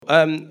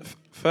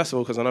First of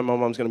all, because I know my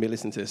mum's going to be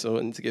listening to this, I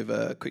wanted to give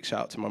a quick shout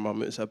out to my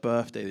mum. It was her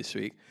birthday this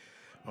week.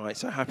 All right,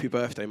 so happy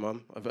birthday,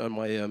 Mum. I've earned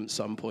my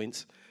son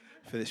points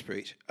for this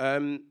preach.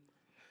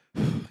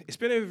 It's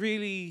been a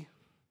really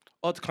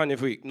odd kind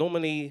of week.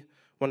 Normally,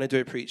 when I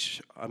do a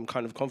preach, I'm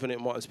kind of confident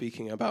in what I'm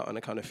speaking about, and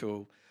I kind of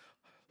feel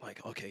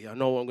like, okay, I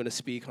know what I'm going to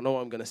speak, I know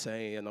what I'm going to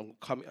say, and I'm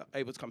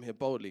able to come here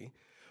boldly.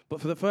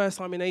 But for the first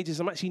time in ages,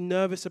 I'm actually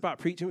nervous about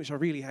preaching, which I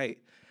really hate.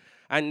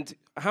 And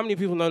how many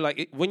people know,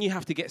 like, when you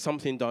have to get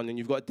something done and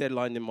you've got a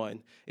deadline in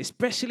mind,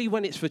 especially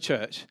when it's for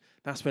church,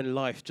 that's when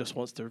life just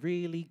wants to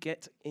really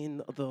get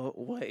in the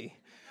way.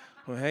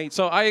 Okay?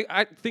 So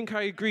I think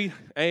I agree.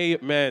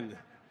 Amen.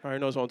 Barry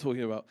knows what I'm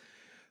talking about.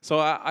 So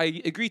I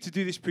agreed to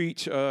do this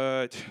preach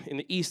in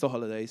the Easter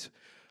holidays,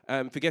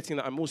 forgetting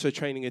that I'm also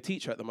training a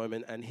teacher at the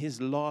moment, and his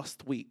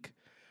last week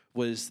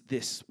was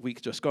this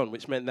week just gone,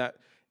 which meant that,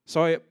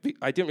 so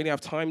I didn't really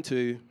have time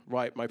to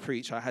write my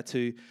preach. I had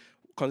to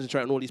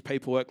concentrate on all his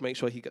paperwork, make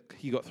sure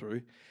he got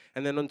through.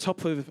 And then on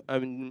top of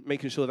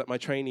making sure that my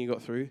trainee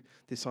got through,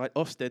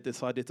 Ofsted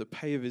decided to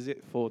pay a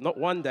visit for not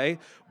 1 day,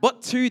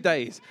 but 2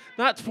 days.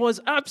 That was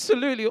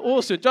absolutely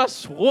awesome,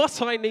 just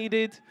what I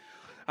needed.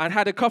 I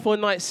had a couple of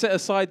nights set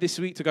aside this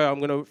week to go, I'm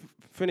going to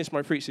finish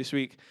my preach this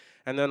week.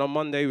 And then on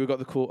Monday, we got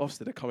the call,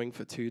 Ofsted are coming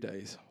for 2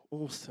 days.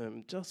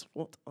 Awesome, just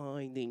what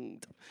I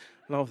need.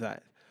 Love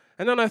that.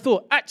 And then I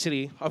thought,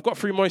 actually, I've got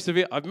through most of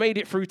it. I've made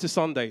it through to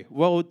Sunday.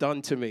 Well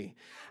done to me.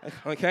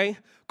 Okay?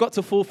 Got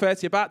to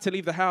 4:30, about to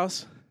leave the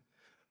house.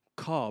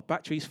 Car,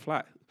 battery's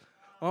flat.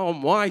 Oh,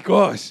 my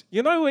gosh.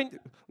 You know when...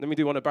 Let me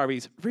do one of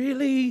Barry's.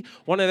 Really?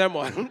 One of them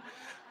one.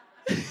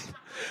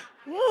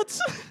 What?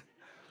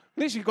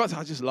 Literally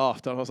I just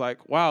laughed. And I was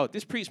like, wow,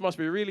 this preach must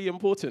be really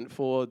important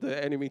for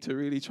the enemy to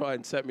really try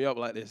and set me up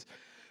like this.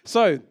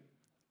 So,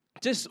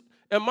 just...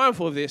 I'm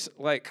mindful of this,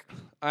 like,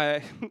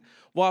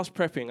 whilst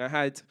prepping, I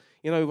had,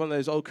 one of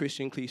those old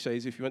Christian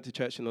cliches, if you went to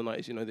church in the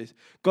 90s, you know this.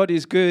 God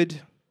is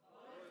good,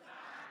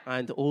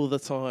 and all the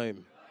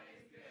time.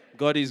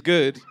 God is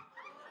good,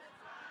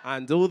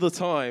 and all the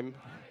time.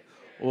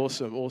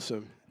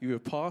 Awesome. You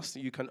have passed,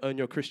 you can earn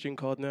your Christian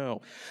card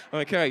now.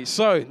 Okay,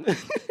 so,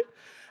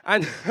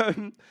 and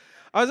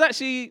I was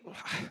actually,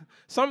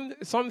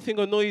 something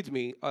annoyed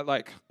me,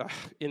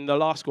 in the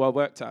last school I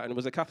worked at, and it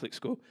was a Catholic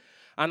school.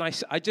 And I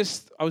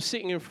was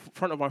sitting in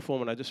front of my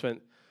form, and I just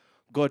went,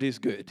 God is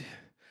good.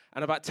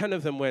 And about 10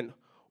 of them went,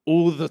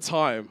 all the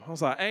time. I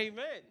was like,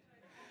 amen.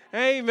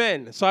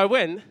 Amen. So I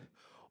went,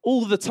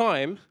 all the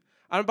time,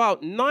 and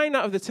about 9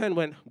 out of the 10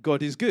 went,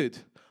 God is good.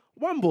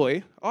 One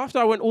boy, after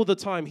I went all the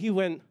time, he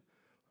went,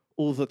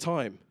 all the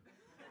time.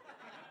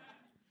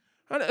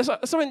 And so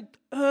I went,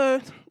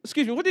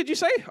 excuse me, what did you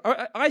say?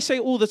 I say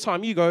all the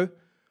time, you go,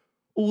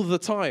 all the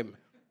time.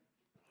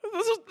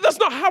 That's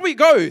not how it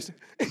goes.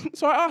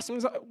 So I asked him, I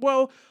was like,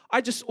 well, I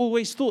just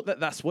always thought that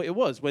that's what it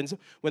was.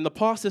 When the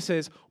pastor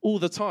says all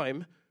the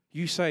time,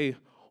 you say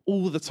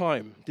all the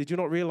time. Did you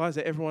not realize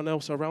that everyone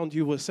else around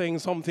you was saying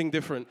something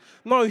different?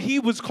 No, he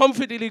was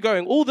confidently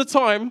going all the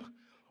time,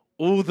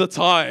 all the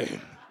time.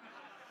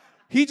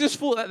 He just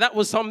thought that that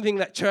was something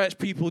that church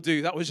people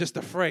do. That was just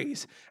a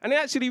phrase. And it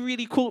actually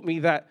really caught me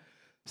that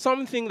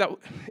something that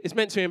is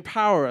meant to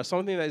empower us,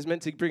 something that is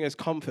meant to bring us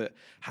comfort,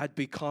 had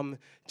become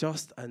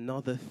just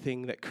another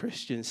thing that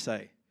Christians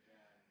say.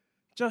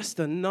 Just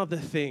another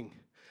thing.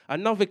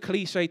 Another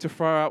cliche to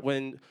throw out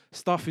when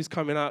stuff is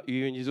coming at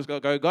you and you just got to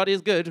go, God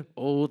is good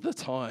all the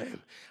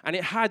time. And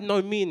it had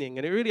no meaning,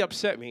 and it really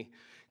upset me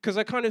because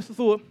I kind of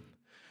thought,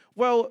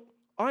 well,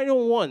 I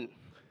don't want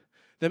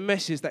the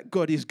message that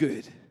God is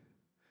good,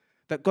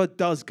 that God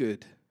does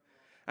good,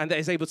 and that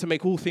is able to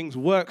make all things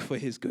work for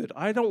his good.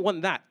 I don't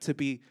want that to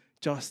be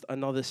just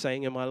another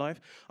saying in my life.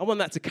 I want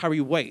that to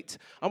carry weight.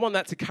 I want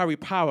that to carry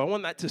power. I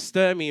want that to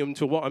stir me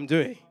into what I'm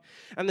doing.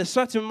 And there's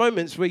certain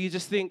moments where you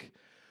just think,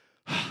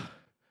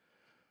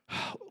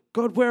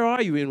 God, where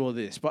are you in all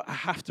this? But I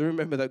have to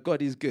remember that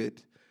God is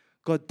good.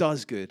 God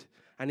does good.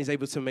 And he's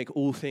able to make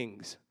all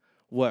things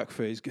work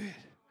for his good.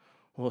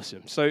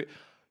 Awesome. So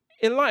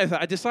in light of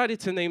that, I decided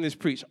to name this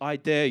preach, I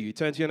Dare You.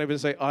 Turn to your neighbor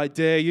and say, I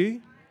dare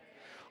you.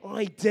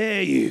 I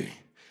dare you.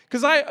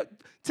 Because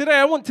today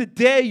I want to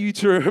dare you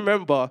to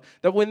remember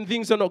that when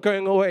things are not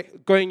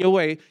going your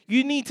way,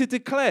 you need to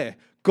declare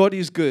God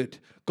is good.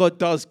 God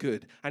does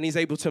good. And he's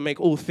able to make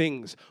all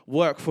things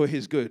work for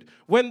his good.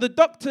 When the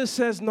doctor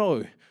says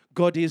no,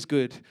 God is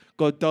good.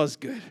 God does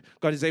good.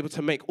 God is able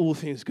to make all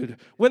things good.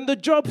 When the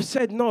job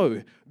said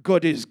no,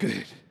 God is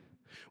good.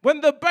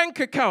 When the bank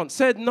account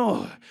said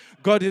no,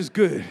 God is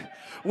good.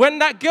 When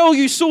that girl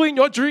you saw in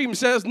your dream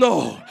says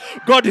no,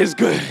 God is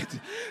good.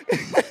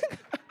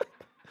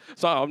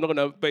 So I'm not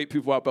going to bait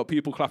people out, but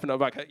people clapping their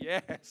back.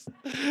 Yes,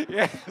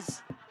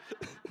 yes.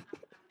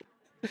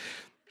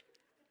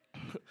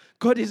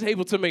 God is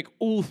able to make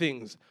all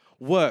things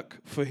work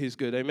for his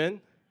good,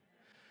 amen?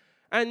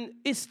 And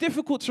it's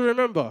difficult to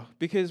remember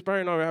because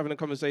Barry and I were having a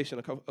conversation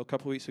a couple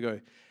of weeks ago.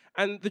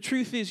 And the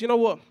truth is, you know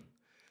what?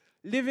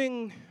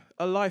 Living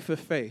a life of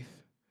faith,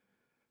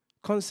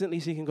 constantly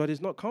seeking God,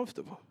 is not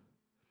comfortable.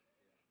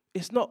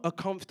 It's not a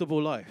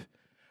comfortable life.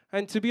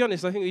 And to be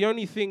honest, I think the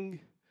only thing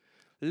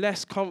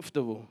less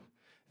comfortable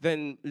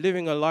than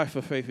living a life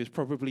of faith is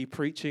probably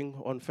preaching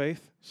on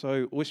faith.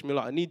 So wish me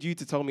luck. I need you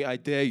to tell me I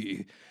dare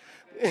you.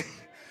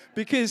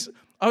 Because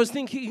I was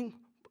thinking,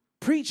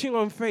 preaching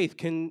on faith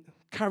can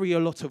carry a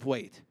lot of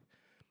weight.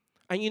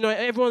 And,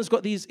 everyone's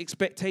got these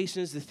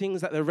expectations, the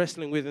things that they're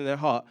wrestling with in their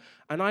heart.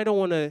 And I don't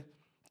want to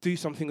do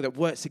something that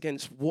works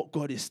against what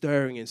God is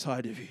stirring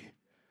inside of you.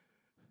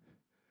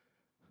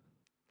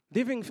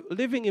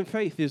 Living in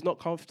faith is not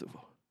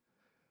comfortable.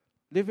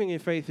 Living in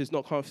faith is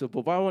not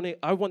comfortable. But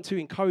I want to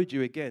encourage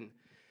you again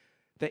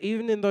that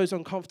even in those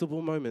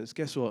uncomfortable moments,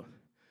 guess what?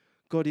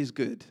 God is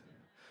good.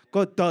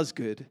 God does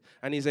good,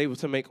 and he's able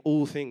to make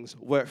all things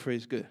work for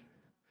his good.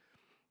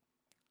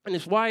 And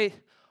it's why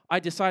I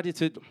decided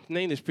to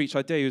name this Preach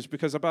I Dare You, is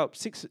because about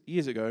 6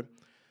 years ago,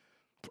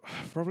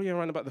 probably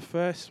around about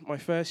my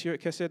first year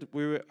at Kesed,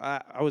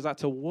 I was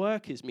at a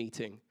workers'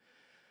 meeting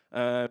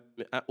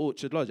at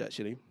Orchard Lodge,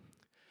 actually.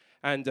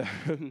 And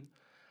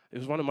it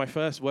was one of my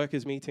first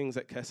workers' meetings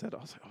at Kesed. I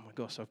was like, oh my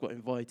gosh, I've got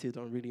invited.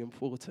 I'm really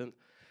important.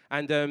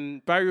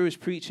 And Barry was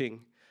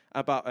preaching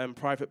about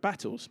private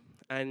battles.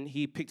 And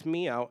he picked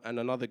me out and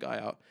another guy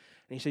out.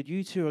 And he said,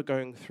 you two are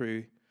going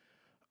through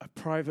a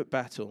private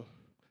battle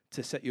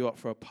to set you up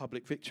for a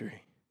public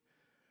victory.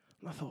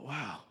 And I thought,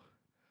 wow.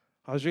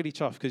 I was really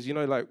chuffed because,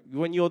 like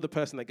when you're the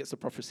person that gets the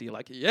prophecy, you're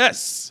like,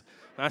 yes,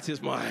 that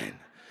is mine.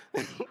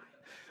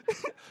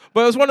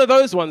 But it was one of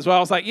those ones where I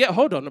was like, yeah,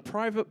 hold on, a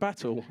private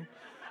battle.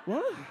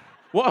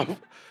 What?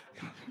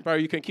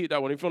 Barry, you can keep that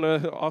one if you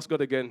want to ask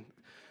God again.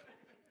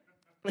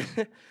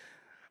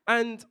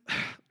 And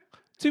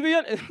to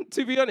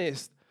be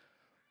honest,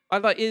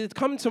 it had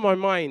come to my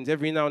mind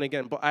every now and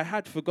again, but I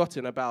had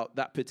forgotten about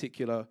that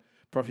particular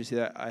prophecy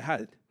that I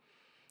had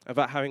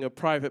about having a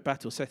private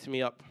battle setting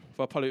me up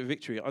for a public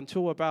victory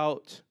until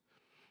about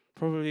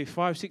probably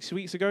 5-6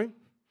 weeks ago,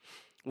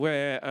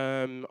 where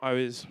I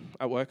was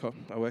at work.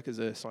 I work as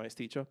a science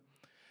teacher,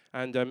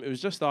 and it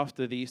was just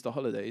after the Easter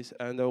holidays,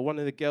 and one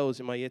of the girls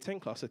in my Year 10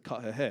 class had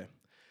cut her hair.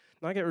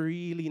 And I get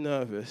really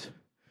nervous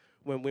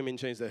when women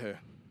change their hair.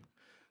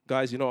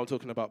 Guys, you know what I'm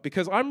talking about.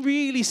 Because I'm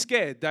really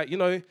scared that,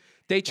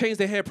 they changed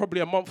their hair probably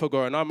a month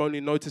ago and I'm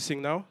only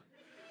noticing now.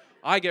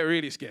 I get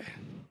really scared.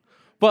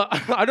 But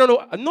I don't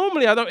know.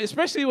 Normally, I don't,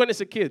 especially when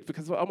it's a kid,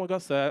 because, oh my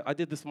God, sir, I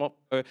did this month,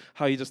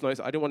 how you just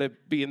noticed. I didn't want to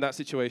be in that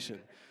situation.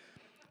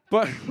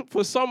 But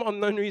for some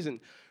unknown reason,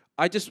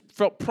 I just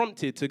felt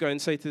prompted to go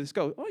and say to this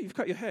girl, oh, you've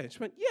cut your hair. She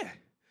went, yeah,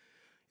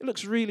 it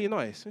looks really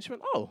nice. And she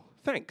went, oh,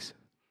 thanks.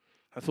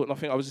 I thought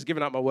nothing. I was just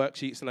giving out my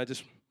worksheets, and I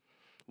just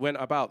went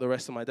about the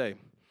rest of my day.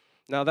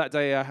 Now, that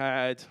day I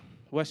had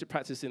worship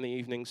practice in the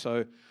evening,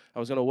 so I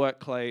was going to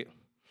work late.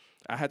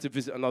 I had to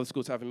visit another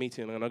school to have a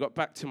meeting, and I got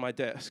back to my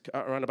desk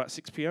at around about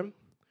 6 p.m.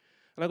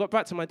 And I got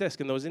back to my desk,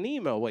 and there was an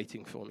email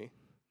waiting for me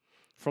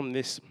from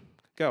this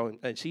girl,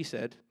 and she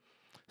said,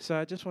 so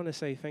I just want to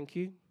say thank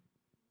you.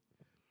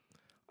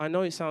 I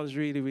know it sounds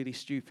really, really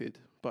stupid,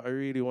 but I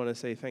really want to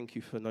say thank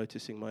you for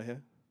noticing my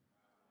hair.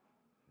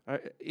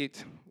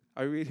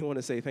 I really want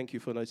to say thank you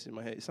for noticing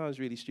my hair. It sounds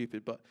really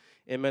stupid, but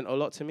it meant a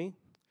lot to me.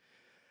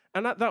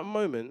 And at that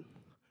moment,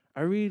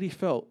 I really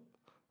felt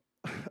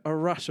a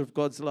rush of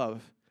God's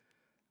love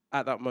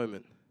at that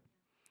moment.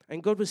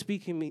 And God was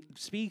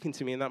speaking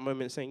to me in that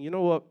moment, saying, you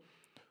know what?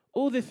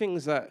 All the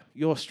things that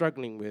you're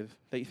struggling with,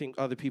 that you think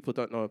other people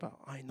don't know about,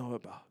 I know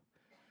about.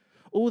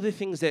 All the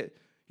things that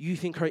you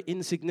think are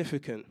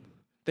insignificant,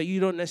 that you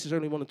don't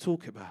necessarily want to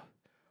talk about,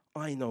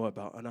 I know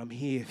about, and I'm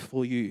here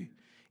for you.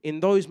 In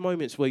those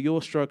moments where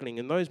you're struggling,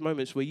 in those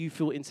moments where you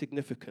feel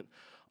insignificant,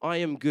 I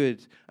am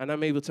good, and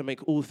I'm able to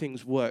make all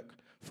things work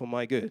for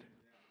my good.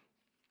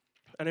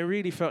 And I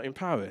really felt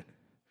empowered.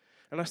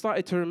 And I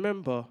started to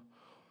remember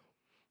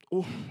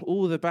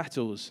all the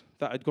battles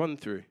that I'd gone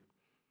through.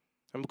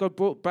 And God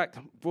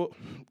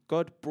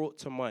brought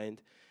to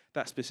mind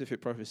that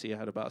specific prophecy I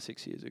had about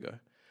 6 years ago.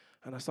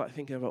 And I started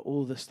thinking about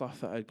all the stuff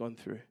that I'd gone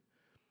through.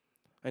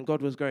 And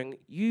God was going,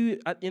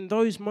 in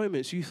those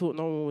moments, you thought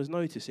no one was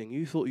noticing.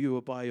 You thought you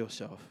were by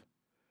yourself.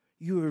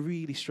 You were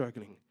really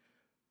struggling.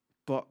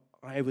 But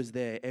I was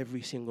there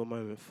every single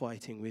moment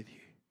fighting with you.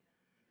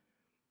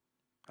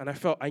 And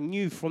I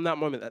knew from that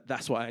moment that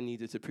that's what I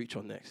needed to preach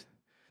on next.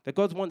 That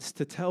God wants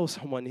to tell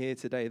someone here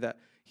today that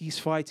he's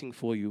fighting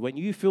for you. When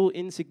you feel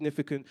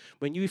insignificant,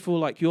 when you feel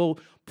like you're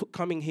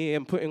coming here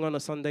and putting on a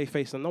Sunday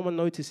face and no one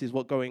notices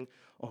what's going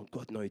on,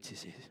 God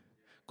notices.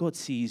 God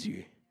sees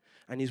you.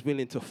 And he's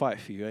willing to fight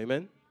for you,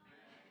 amen?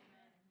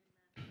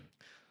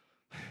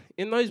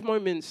 In those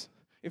moments,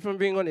 if I'm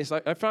being honest,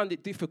 I found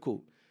it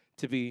difficult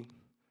to be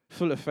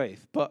full of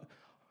faith. But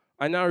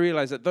I now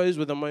realize that those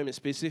were the moments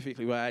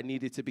specifically where I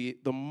needed to be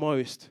the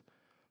most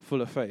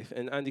full of faith.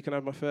 And Andy, can I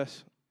have my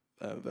first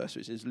verse,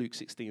 which is Luke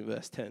 16,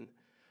 verse 10.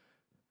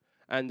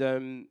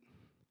 And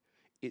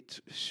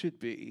it should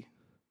be,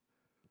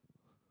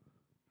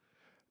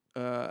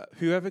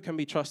 whoever can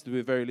be trusted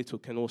with very little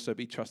can also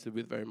be trusted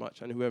with very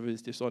much, and whoever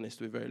is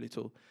dishonest with very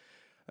little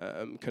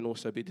can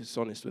also be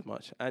dishonest with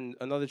much. And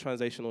another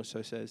translation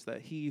also says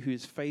that he who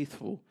is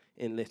faithful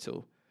in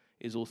little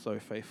is also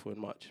faithful in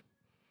much.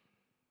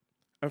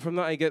 And from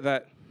that, I get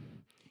that,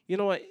 you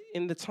know what,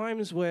 in the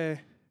times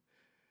where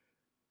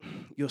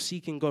you're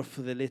seeking God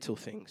for the little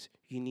things,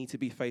 you need to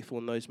be faithful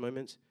in those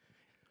moments.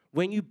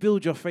 When you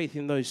build your faith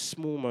in those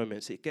small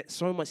moments, it gets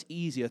so much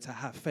easier to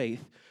have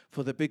faith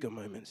for the bigger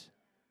moments.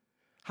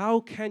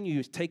 How can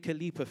you take a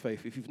leap of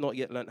faith if you've not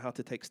yet learned how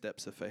to take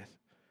steps of faith?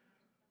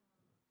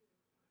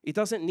 It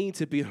doesn't need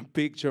to be a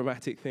big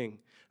dramatic thing.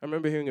 I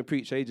remember hearing a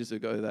preach ages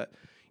ago that,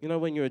 you know,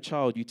 when you're a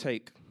child, you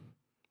take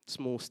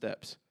small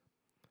steps.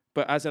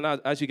 But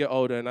as you get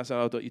older and as an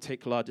adult, you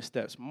take larger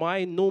steps.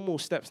 My normal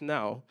steps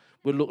now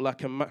would look like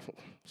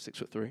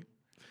 6'3".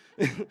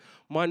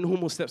 My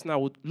normal steps now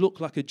would look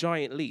like a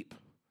giant leap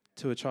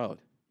to a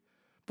child.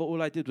 But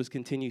all I did was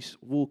continue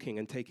walking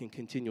and taking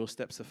continual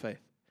steps of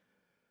faith.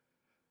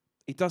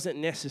 It doesn't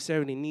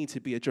necessarily need to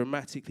be a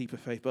dramatic leap of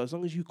faith, but as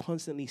long as you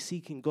constantly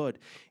seeking God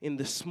in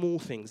the small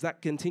things,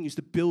 that continues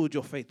to build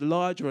your faith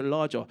larger and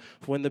larger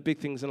for when the big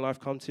things in life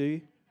come to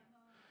you.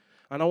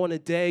 And I want to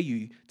dare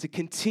you to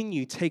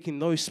continue taking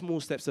those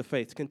small steps of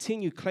faith, to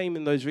continue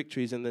claiming those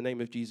victories in the name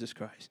of Jesus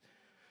Christ.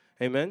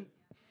 Amen?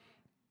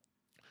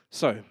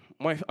 So,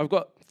 I've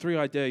got 3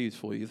 I dare yous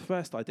for you. The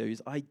first I dare you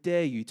is I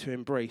dare you to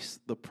embrace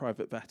the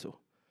private battle.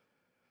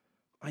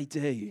 I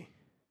dare you.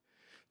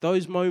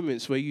 Those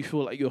moments where you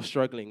feel like you're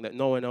struggling that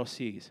no one else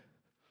sees.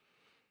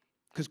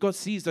 Because God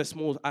sees those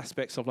small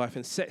aspects of life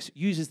and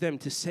uses them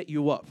to set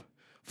you up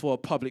for a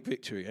public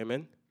victory.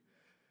 Amen?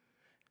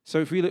 So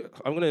if we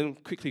look, I'm going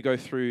to quickly go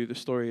through the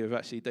story of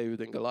actually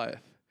David and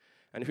Goliath.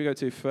 And if we go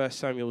to 1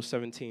 Samuel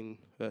 17,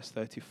 verse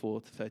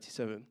 34 to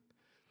 37.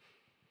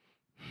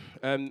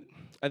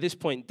 At this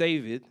point,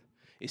 David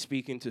is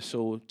speaking to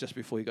Saul just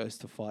before he goes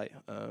to fight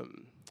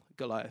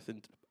Goliath.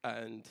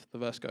 And the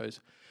verse goes,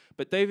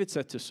 "But David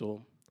said to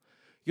Saul,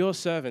 'Your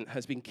servant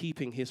has been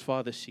keeping his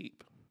father's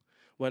sheep.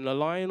 When a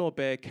lion or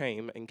bear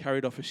came and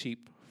carried off a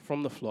sheep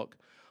from the flock,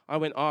 I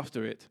went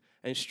after it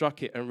and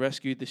struck it and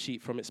rescued the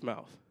sheep from its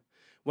mouth.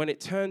 When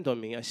it turned on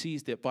me, I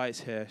seized it by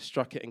its hair,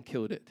 struck it and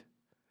killed it.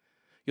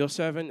 Your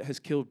servant has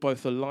killed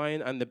both the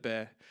lion and the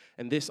bear,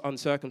 and this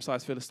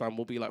uncircumcised Philistine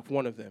will be like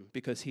one of them,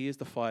 because he has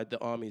defied the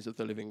armies of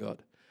the living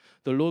God.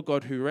 The Lord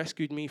God who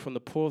rescued me from the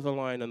paw of the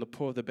lion and the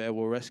paw of the bear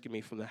will rescue me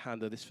from the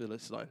hand of this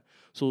Philistine.'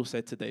 Saul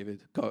said to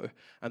David, 'Go,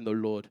 and the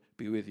Lord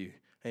be with you.'"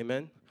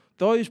 Amen?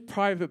 Those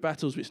private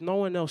battles which no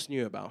one else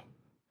knew about,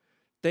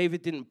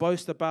 David didn't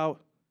boast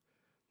about,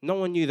 no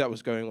one knew that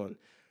was going on.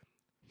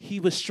 He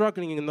was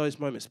struggling in those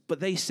moments, but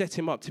they set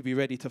him up to be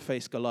ready to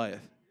face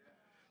Goliath.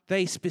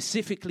 They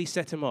specifically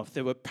set him off.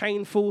 They were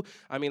painful.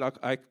 I mean,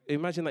 I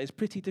imagine that it's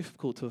pretty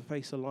difficult to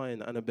face a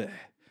lion and a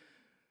bear.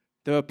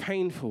 They were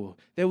painful.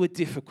 They were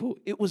difficult.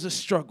 It was a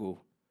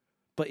struggle,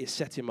 but it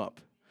set him up.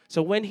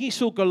 So when he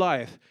saw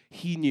Goliath,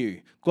 he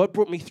knew, God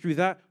brought me through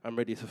that. I'm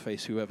ready to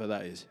face whoever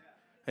that is.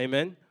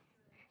 Amen?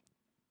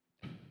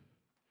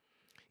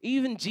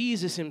 Even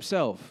Jesus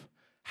himself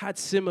had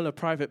similar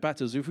private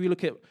battles. If we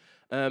look at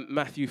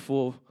Matthew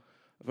 4,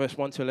 verse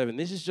 1 to 11,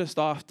 this is just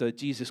after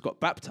Jesus got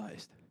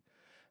baptized.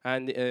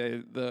 And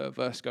the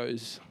verse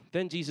goes,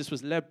 "Then Jesus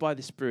was led by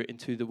the Spirit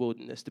into the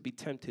wilderness to be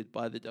tempted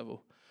by the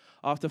devil.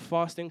 After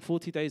fasting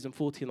 40 days and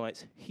 40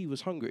 nights, he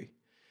was hungry.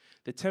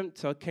 The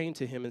tempter came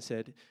to him and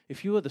said,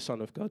 'If you are the Son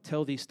of God,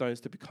 tell these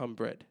stones to become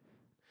bread.'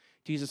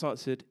 Jesus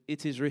answered,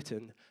 'It is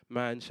written,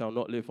 man shall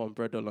not live on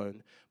bread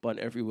alone, but on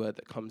every word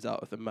that comes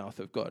out of the mouth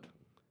of God.'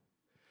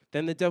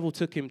 Then the devil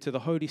took him to the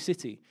holy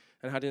city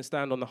and had him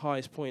stand on the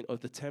highest point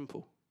of the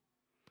temple.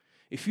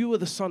 'If you are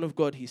the Son of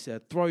God,' he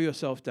said, 'throw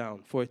yourself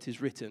down, for it is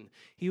written,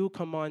 he will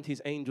command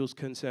his angels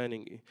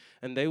concerning you,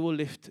 and they will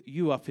lift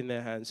you up in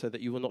their hands so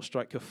that you will not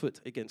strike your foot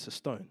against a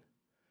stone.'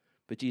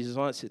 But Jesus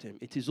answered him,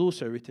 'It is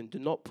also written, do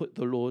not put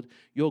the Lord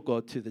your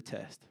God to the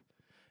test.'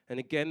 And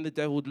again the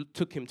devil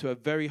took him to a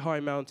very high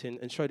mountain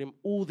and showed him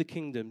all the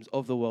kingdoms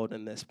of the world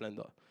and their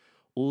splendor.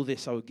 'All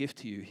this I will give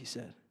to you,' he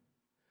said,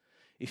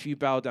 'if you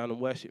bow down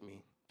and worship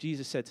me.'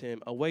 Jesus said to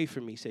him, 'Away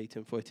from me,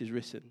 Satan, for it is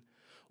written,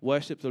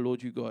 worship the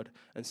Lord your God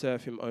and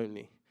serve him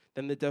only.'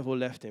 Then the devil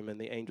left him and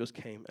the angels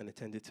came and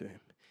attended to him."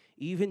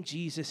 Even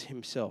Jesus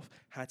himself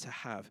had to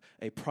have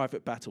a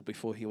private battle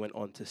before he went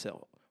on to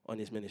sell on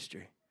his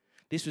ministry.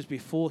 This was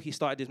before he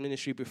started his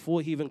ministry,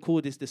 before he even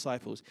called his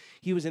disciples.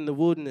 He was in the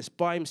wilderness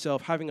by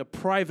himself having a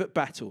private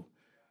battle.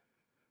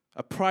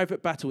 A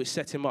private battle which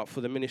set him up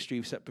for the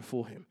ministry set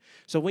before him.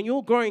 So when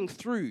you're going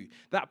through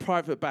that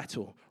private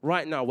battle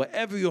right now,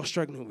 whatever you're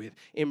struggling with,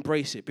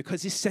 embrace it,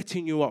 because it's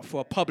setting you up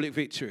for a public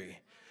victory.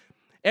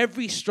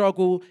 Every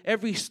struggle,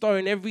 every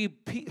stone, every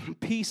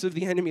piece of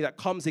the enemy that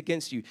comes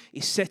against you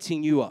is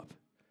setting you up.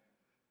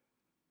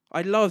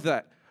 I love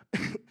that.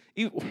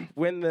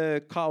 When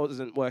the car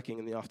wasn't working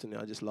in the afternoon,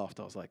 I just laughed.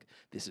 I was like,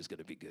 this is going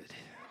to be good.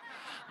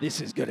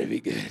 This is going to be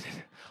good.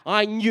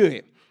 I knew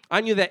it.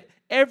 I knew that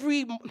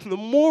the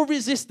more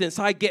resistance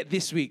I get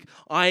this week,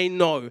 I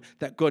know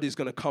that God is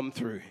going to come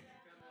through.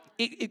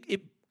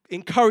 It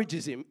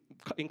encourages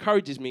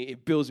me.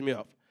 It builds me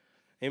up.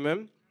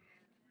 Amen?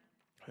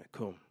 Right,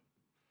 cool.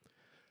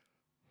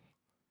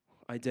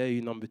 I dare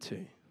you, number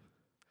 2.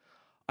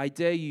 I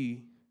dare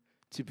you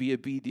to be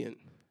obedient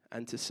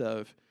and to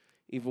serve,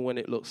 even when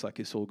it looks like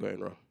it's all going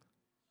wrong.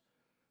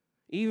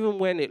 Even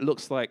when it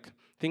looks like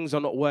things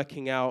are not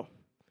working out,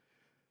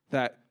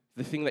 that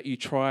the thing that you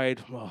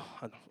tried, well,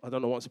 I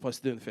don't know what I'm supposed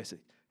to do in the face.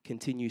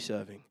 Continue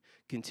serving.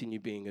 Continue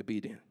being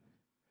obedient.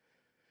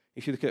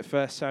 If you look at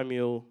 1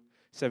 Samuel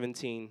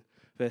 17,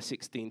 verse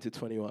 16 to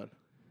 21,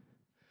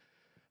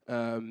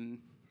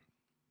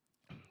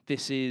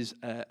 this is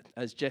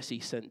as Jesse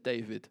sent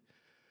David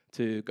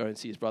to go and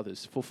see his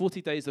brothers. For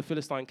 40 days, the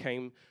Philistine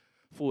came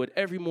forward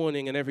every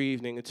morning and every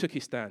evening and took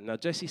his stand. Now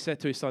Jesse said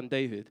to his son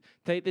David,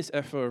 take this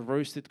ephah of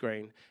roasted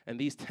grain and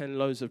these 10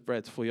 loaves of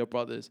bread for your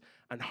brothers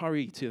and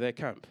hurry to their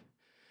camp.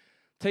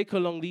 Take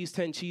along these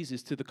 10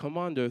 cheeses to the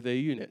commander of their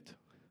unit.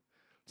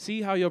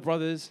 See how your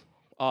brothers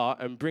are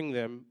and bring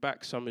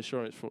back some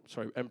assurance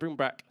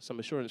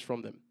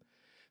from them.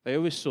 They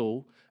always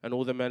saw and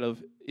all the men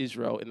of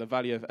Israel in the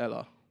valley of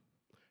Elah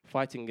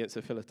fighting against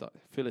the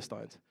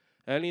Philistines.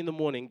 Early in the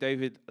morning,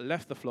 David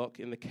left the flock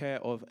in the care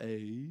of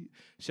a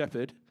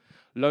shepherd,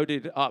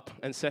 loaded up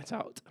and set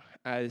out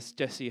as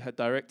Jesse had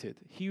directed.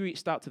 He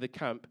reached out to the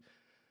camp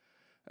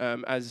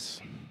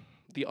as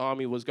the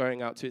army was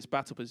going out to its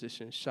battle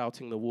position,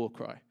 shouting the war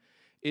cry.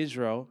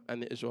 Israel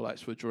and the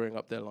Israelites were drawing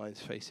up their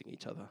lines facing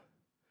each other.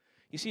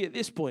 You see, at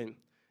this point,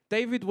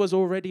 David was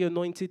already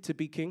anointed to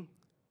be king.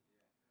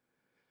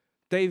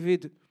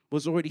 David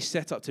was already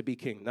set up to be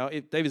king. Now,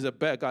 if David's a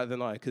better guy than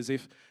I, because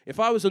if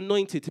I was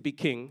anointed to be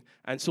king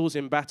and Saul's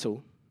in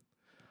battle,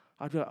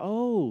 I'd be like,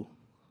 oh,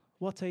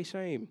 what a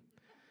shame.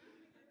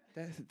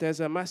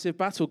 There's a massive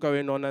battle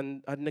going on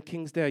and the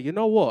king's there. You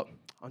know what?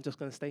 I'm just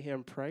going to stay here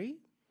and pray.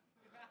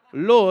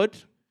 Lord,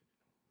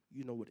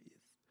 you know what it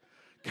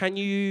is. Can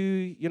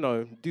you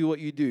do what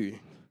you do?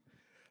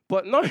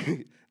 But no,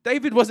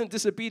 David wasn't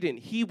disobedient.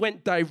 He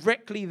went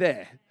directly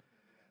there.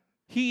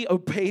 He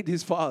obeyed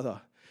his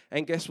father.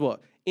 And guess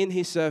what? In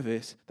his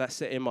service, that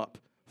set him up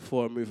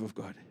for a move of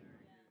God.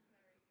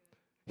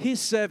 His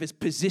service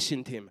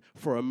positioned him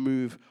for a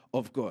move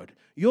of God.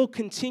 Your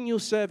continual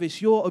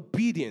service, your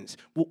obedience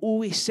will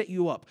always set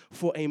you up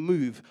for a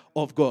move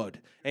of God.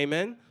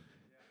 Amen?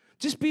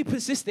 Just be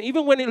persistent.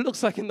 Even when it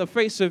looks like in the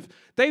face of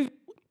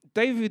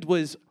David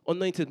was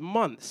anointed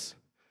months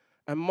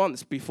and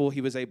months before he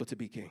was able to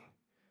be king.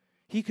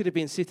 He could have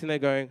been sitting there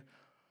going,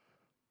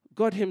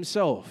 God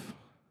himself,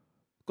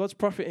 God's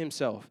prophet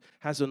himself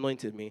has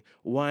anointed me.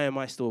 Why am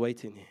I still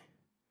waiting here?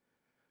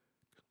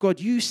 God,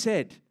 you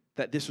said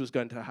that this was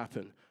going to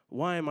happen.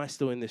 Why am I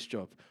still in this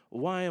job?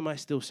 Why am I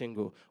still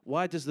single?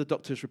 Why does the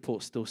doctor's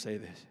report still say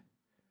this?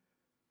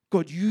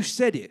 God, you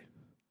said it.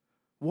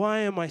 Why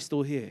am I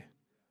still here?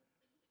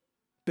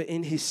 But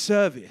in his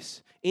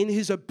service, in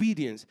his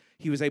obedience,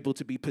 he was able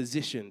to be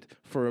positioned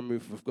for a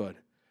move of God.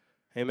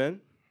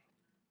 Amen?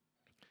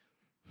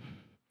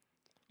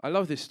 I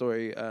love this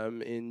story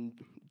in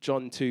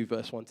John 2,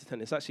 verse 1 to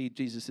 10. It's actually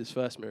Jesus'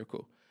 first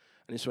miracle.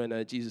 And it's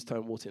when Jesus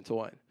turned water into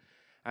wine.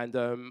 And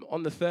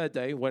on the third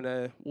day, when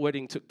a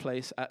wedding took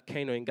place at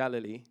Cana in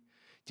Galilee,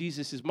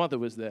 Jesus' mother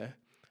was there.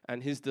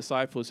 And his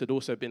disciples had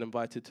also been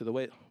invited to the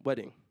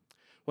wedding.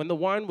 When the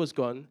wine was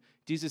gone,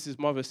 Jesus'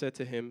 mother said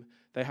to him,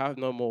 they have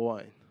no more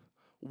wine.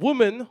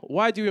 Woman,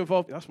 why do you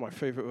involve me? That's my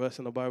favorite verse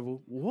in the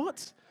Bible.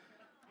 What?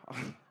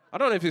 I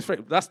don't know if it's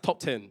favorite. That's top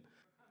 10.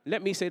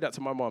 Let me say that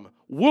to my mom.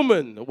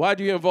 Woman, why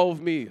do you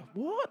involve me?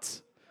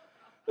 What?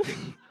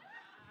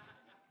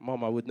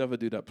 Mom, I would never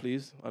do that,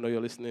 please. I know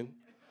you're listening.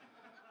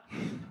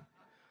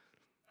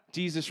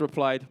 Jesus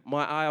replied,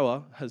 my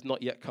hour has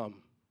not yet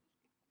come.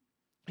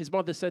 His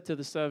mother said to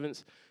the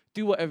servants,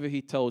 do whatever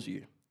he tells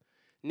you.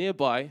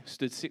 Nearby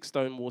stood 6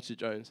 stone water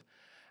jars,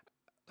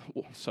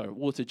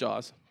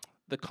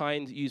 the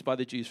kind used by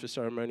the Jews for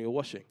ceremonial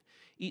washing,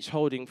 each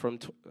holding from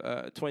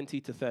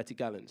 20 to 30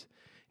 gallons.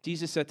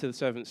 Jesus said to the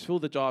servants, fill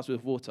the jars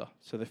with water.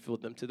 So they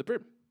filled them to the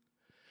brim.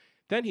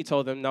 Then he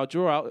told them, now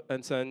draw out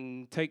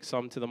and take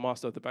some to the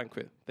master of the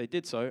banquet. They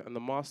did so, and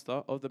the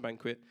master of the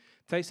banquet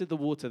tasted the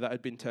water that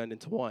had been turned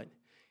into wine.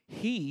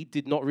 He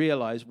did not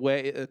realize where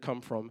it had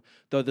come from,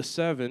 though the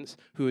servants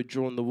who had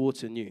drawn the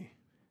water knew.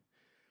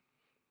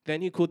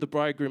 Then he called the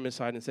bridegroom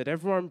aside and said,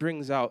 everyone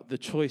brings out the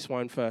choice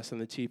wine first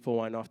and the cheaper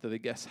wine after the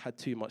guests had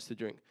too much to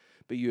drink.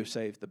 But you have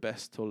saved the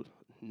best till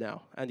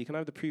now. And you can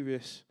have the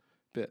previous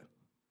bit.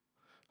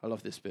 I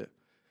love this bit.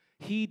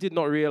 He did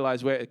not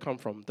realize where it had come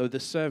from, though the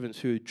servants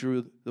who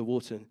drew the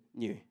water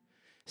knew.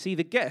 See,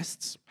 the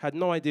guests had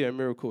no idea a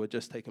miracle had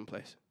just taken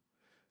place.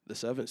 The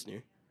servants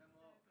knew.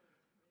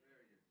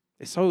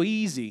 It's so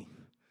easy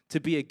to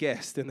be a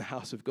guest in the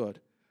house of God,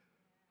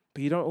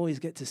 but you don't always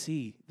get to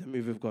see the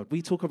move of God.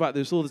 We talk about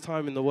this all the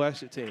time in the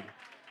worship team.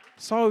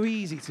 So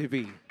easy to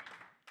be.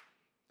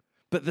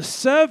 But the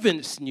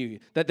servants knew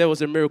that there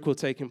was a miracle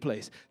taking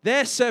place.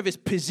 Their service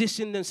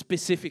positioned them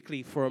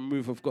specifically for a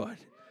move of God.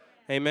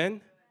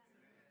 Amen?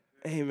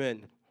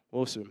 Amen.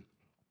 Awesome.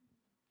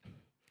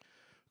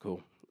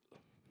 Cool.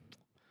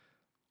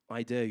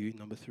 I dare you,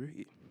 number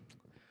 3.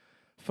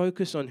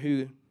 Focus on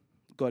who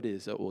God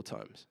is at all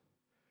times.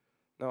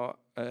 Now,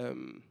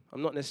 I'm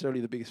not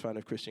necessarily the biggest fan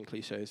of Christian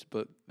cliches,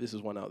 but this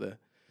is one out there.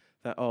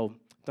 That,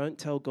 don't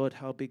tell God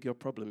how big your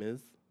problem is.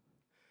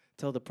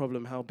 Tell the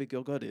problem how big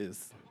your God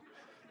is.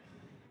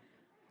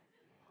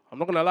 I'm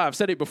not going to lie, I've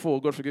said it before.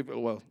 God forgive me.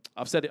 Well,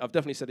 I've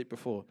definitely said it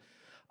before.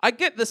 I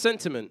get the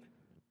sentiment,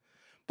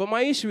 but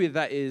my issue with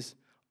that is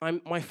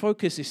my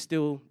focus is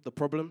still the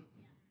problem.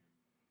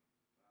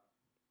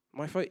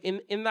 My focus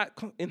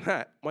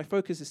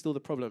is still the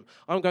problem.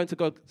 I'm going to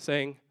God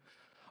saying,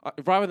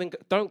 rather than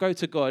don't go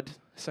to God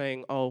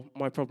saying, oh,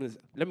 my problem is,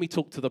 let me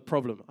talk to the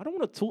problem. I don't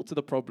want to talk to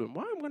the problem.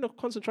 Why am I going to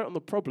concentrate on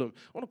the problem?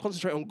 I want to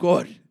concentrate on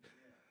God.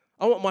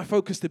 I want my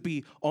focus to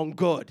be on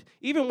God.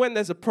 Even when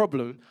there's a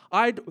problem,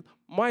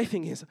 my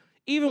thing is,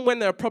 even when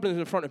there are problems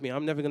in front of me,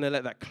 I'm never going to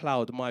let that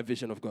cloud my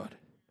vision of God.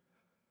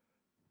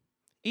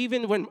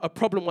 Even when a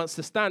problem wants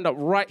to stand up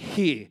right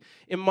here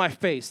in my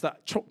face,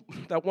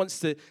 that wants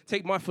to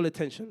take my full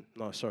attention.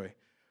 No, sorry.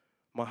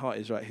 My heart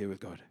is right here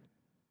with God.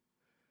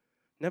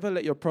 Never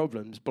let your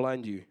problems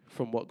blind you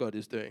from what God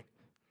is doing.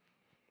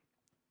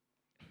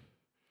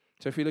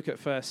 So if we look at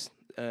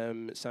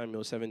 1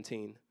 Samuel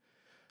 17,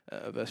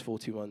 verse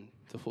 41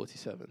 to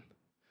 47.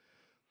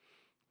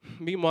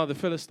 Meanwhile, the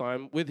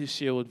Philistine, with his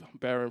shield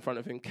bearer in front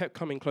of him, kept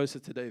coming closer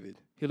to David.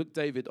 He looked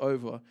David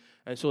over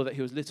and saw that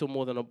he was little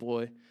more than a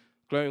boy,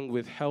 glowing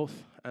with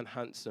health and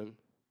handsome,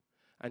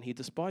 and he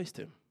despised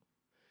him.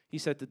 He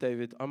said to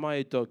David, am I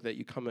a dog that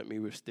you come at me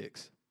with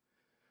sticks?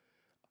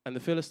 And the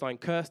Philistine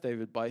cursed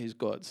David by his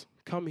gods.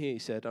 Come here, he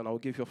said, and I will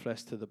give your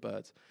flesh to the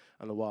birds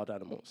and the wild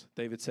animals.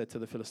 David said to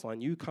the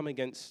Philistine, you come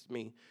against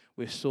me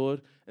with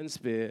sword and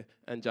spear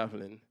and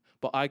javelin,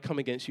 but I come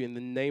against you in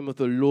the name of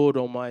the Lord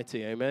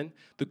Almighty, amen?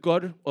 The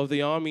God of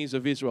the armies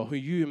of Israel, who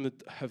you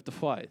have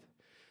defied.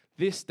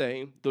 This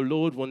day, the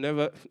Lord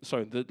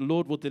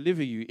will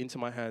deliver you into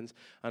my hands,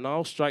 and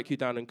I'll strike you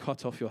down and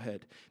cut off your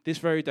head. This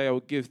very day, I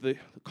will give the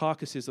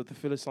carcasses of the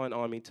Philistine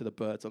army to the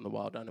birds and the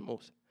wild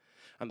animals.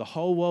 And the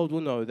whole world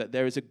will know that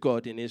there is a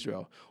God in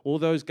Israel. All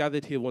those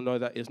gathered here will know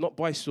that it is not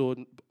by sword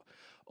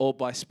or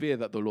by spear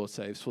that the Lord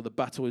saves, for the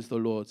battle is the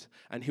Lord's,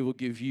 and he will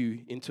give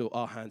you into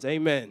our hands.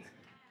 Amen.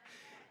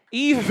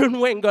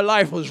 Even when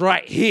Goliath was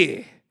right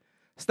here,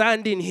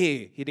 standing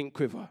here, he didn't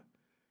quiver.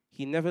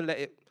 He never let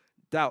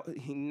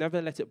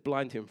it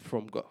blind him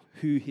from God,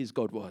 who his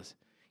God was.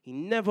 He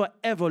never,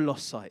 ever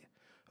lost sight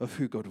of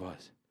who God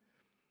was.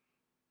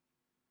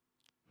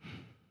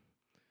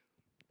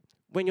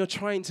 When you're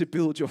trying to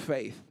build your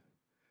faith,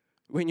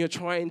 when you're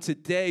trying to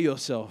dare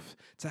yourself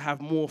to have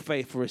more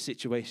faith for a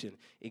situation,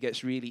 it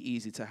gets really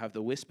easy to have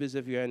the whispers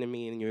of your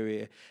enemy in your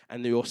ear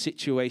and your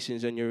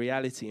situations and your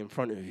reality in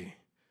front of you.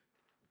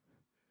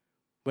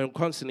 When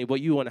constantly what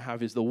you want to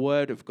have is the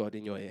word of God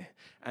in your ear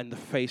and the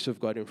face of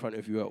God in front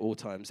of you at all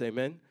times.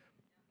 Amen?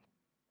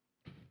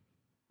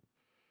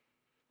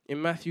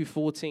 In Matthew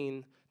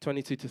 14,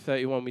 22 to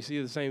 31, we see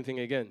the same thing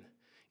again.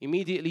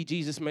 Immediately,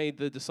 Jesus made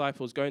the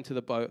disciples go into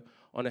the boat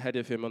on ahead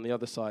of him on the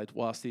other side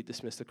whilst he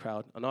dismissed the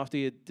crowd. And after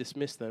he had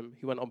dismissed them,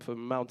 he went up from a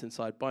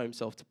mountainside by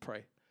himself to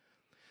pray.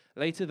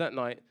 Later that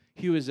night,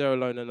 he was there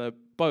alone, and the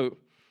boat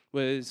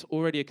was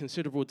already a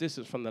considerable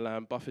distance from the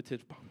land,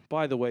 buffeted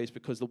by the waves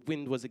because the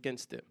wind was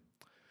against it.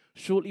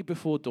 Shortly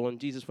before dawn,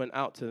 Jesus went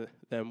out to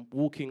them,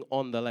 walking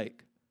on the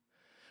lake.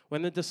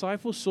 When the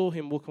disciples saw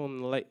him walk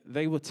on the lake,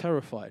 they were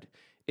terrified.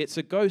 It's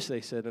a ghost,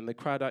 they said, and they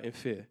cried out in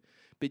fear.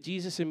 But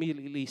Jesus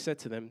immediately said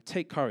to them,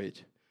 take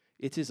courage.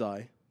 It is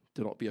I.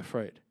 Do not be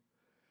afraid.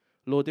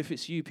 Lord, if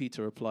it's you,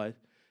 Peter replied,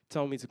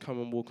 tell me to come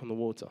and walk on the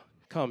water.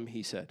 Come,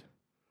 he said.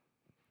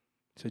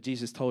 So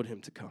Jesus told him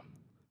to come.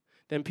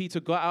 Then Peter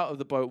got out of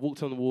the boat,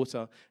 walked on the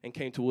water, and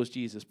came towards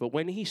Jesus. But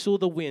when he saw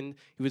the wind,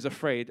 he was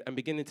afraid and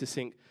beginning to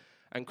sink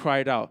and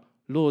cried out,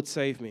 Lord,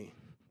 save me.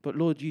 But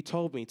Lord, you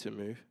told me to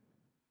move.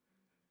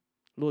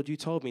 Lord, you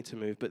told me to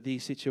move, but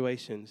these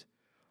situations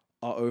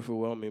are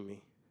overwhelming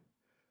me.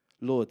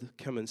 Lord,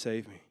 come and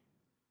save me.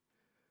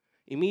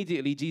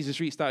 Immediately, Jesus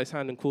reached out his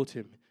hand and caught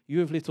him. You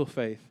have little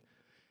faith,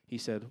 he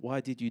said. Why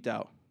did you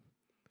doubt?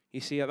 You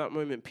see, at that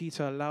moment,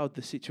 Peter allowed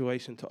the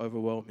situation to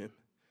overwhelm him.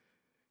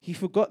 He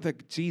forgot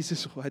that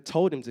Jesus had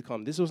told him to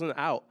come. This wasn't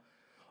out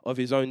of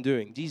his own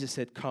doing. Jesus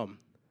said, come.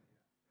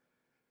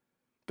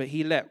 But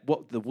he let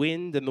the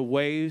wind and the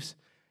waves,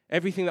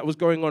 everything that was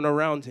going on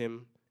around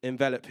him,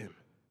 envelop him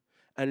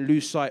and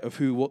lose sight of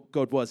who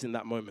God was in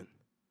that moment.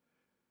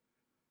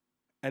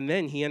 And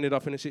then he ended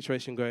up in a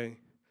situation going,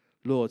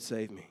 Lord,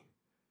 save me.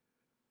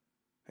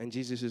 And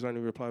Jesus'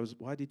 only reply was,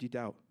 why did you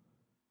doubt?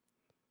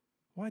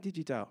 Why did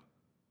you doubt?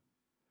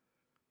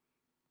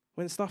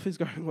 When stuff is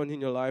going on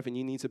in your life and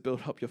you need to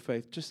build up your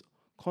faith, just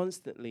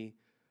constantly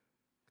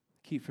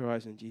keep your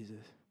eyes on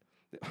Jesus.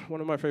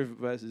 One of my favorite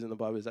verses in the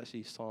Bible is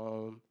actually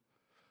Psalm.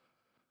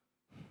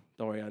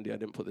 Don't worry, Andy, I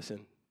didn't put this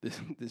in.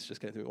 This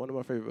just came to me. One of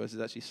my favorite verses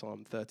is actually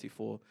Psalm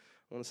 34.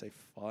 I want to say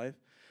 5.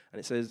 And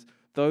it says,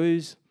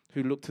 those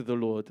who look to the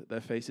Lord,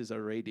 their faces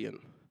are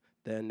radiant.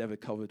 They're never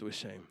covered with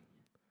shame.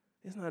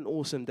 Isn't that an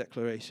awesome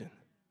declaration?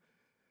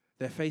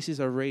 Their faces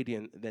are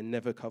radiant. They're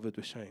never covered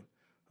with shame,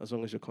 as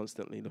long as you're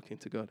constantly looking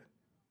to God.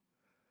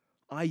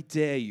 I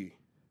dare you.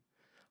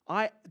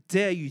 I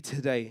dare you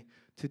today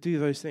to do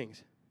those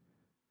things.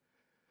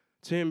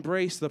 To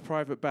embrace the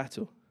private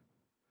battle.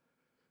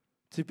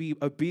 To be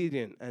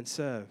obedient and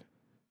serve.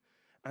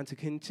 And to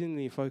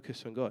continually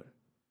focus on God.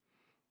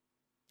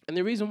 And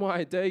the reason why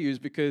I dare you is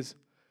because,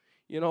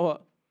 you know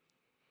what?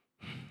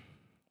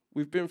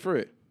 We've been through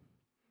it.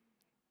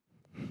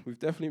 We've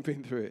definitely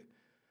been through it.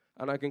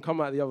 And I can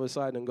come out the other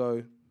side and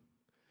go,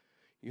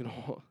 you know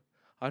what?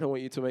 I don't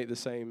want you to make the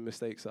same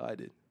mistakes that I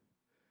did.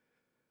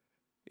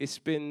 It's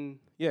been,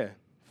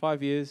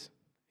 5 years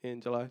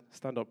in July.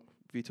 Stand up,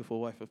 beautiful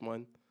wife of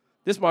mine.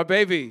 This is my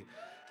baby.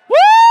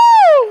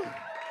 Woo!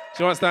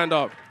 She won't stand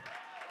up.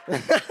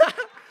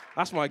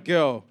 That's my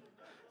girl.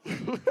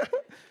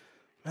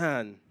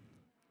 Man.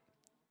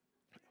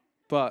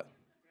 But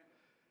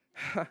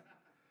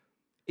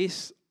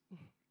it's,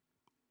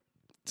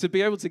 to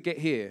be able to get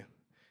here,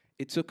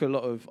 it took a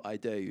lot of I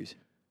dare yous.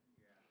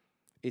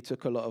 It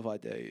took a lot of I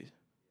dare yous.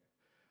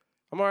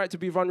 I'm all right to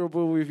be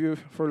vulnerable with you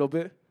for a little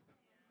bit.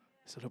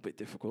 It's a little bit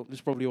difficult.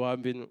 That's probably why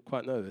I've been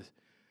quite nervous.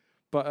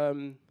 But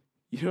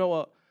you know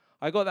what?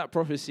 I got that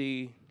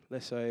prophecy,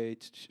 let's say,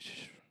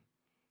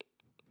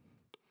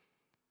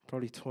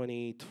 probably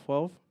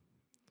 2012.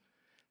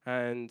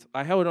 And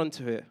I held on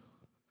to it.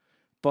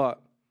 But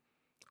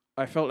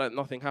I felt like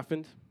nothing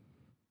happened.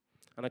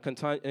 And I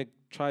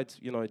tried,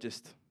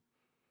 just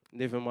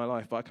living my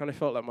life. But I kind of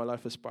felt like my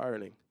life was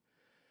spiraling.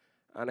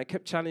 And I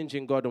kept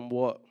challenging God on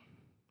what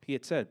he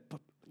had said.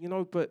 But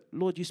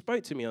Lord, you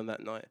spoke to me on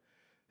that night.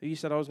 You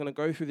said I was going to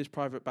go through this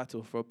private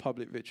battle for a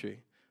public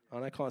victory.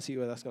 And I can't see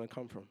where that's going to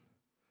come from.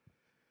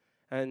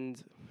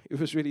 And it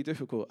was really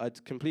difficult.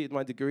 I'd completed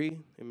my degree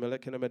in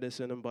molecular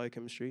medicine and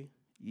biochemistry.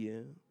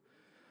 Yeah.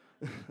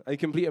 I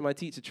completed my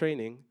teacher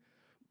training,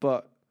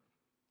 but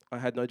I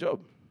had no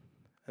job.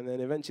 And then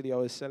eventually I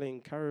was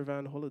selling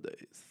caravan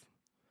holidays.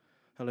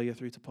 Hello, you're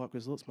through to Park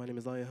Resorts. My name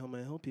is Aya. How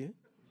may I help you?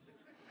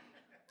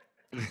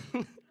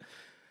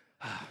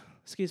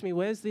 Excuse me,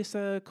 where's this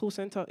call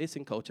center? It's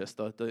in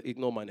Colchester.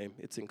 Ignore my name.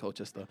 It's in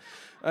Colchester.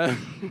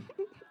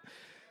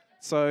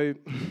 So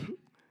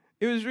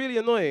it was really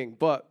annoying,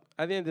 but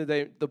at the end of the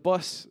day, the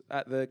boss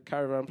at the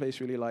caravan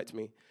place really liked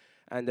me.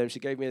 And she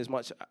gave me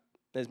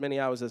as many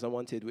hours as I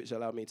wanted, which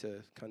allowed me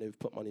to kind of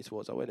put money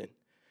towards our wedding.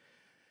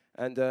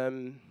 And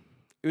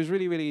it was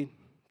really, really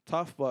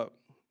tough, but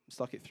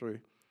stuck it through.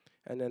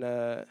 And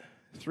then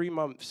 3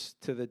 months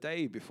to the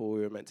day before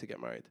we were meant to get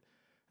married,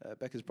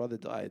 Becca's brother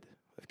died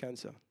of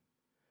cancer.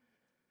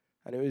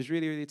 And it was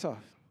really, really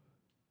tough.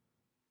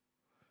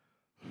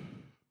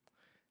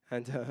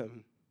 And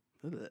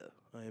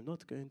I am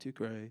not going to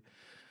cry.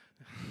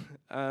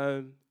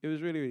 It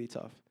was really, really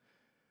tough.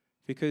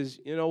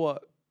 Because, you know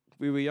what?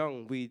 We were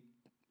young. We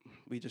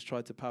just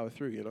tried to power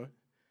through,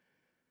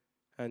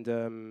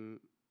 And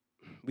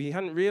we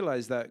hadn't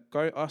realized that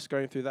us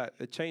going through that,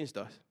 it changed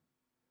us.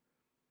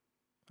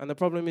 And the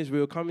problem is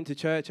we were coming to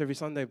church every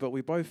Sunday, but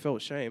we both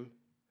felt shame.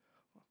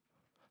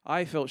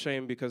 I felt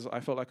shame because I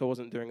felt like I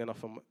wasn't doing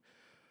enough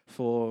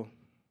for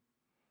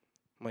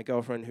my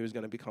girlfriend who was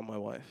going to become my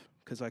wife,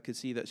 because I could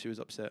see that she was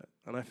upset.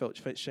 And I felt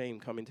shame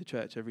coming to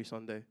church every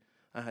Sunday.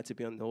 I had to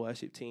be on the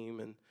worship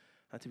team and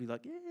I had to be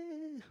like,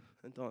 yeah,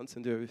 and dance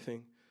and do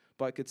everything.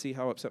 But I could see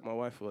how upset my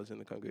wife was in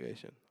the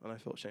congregation, and I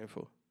felt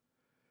shameful.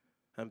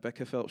 And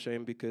Becca felt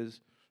shame because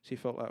she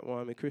felt like, well,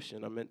 I'm a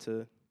Christian.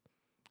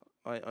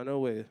 I know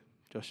where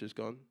Josh has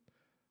gone.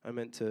 I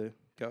meant to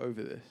get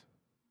over this.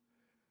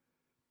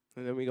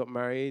 And then we got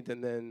married,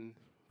 and then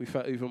we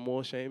felt even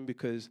more shame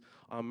because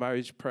our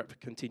marriage prep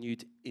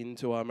continued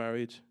into our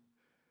marriage.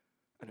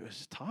 And it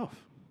was tough.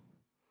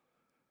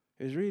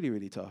 It was really,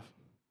 really tough.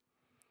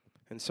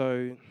 And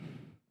so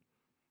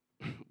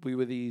we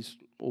were these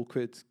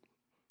awkward,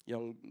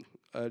 young,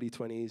 early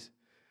 20s,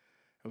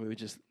 and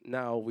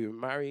we were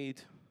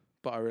married,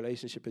 but our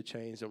relationship had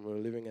changed, and we were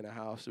living in a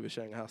house, we were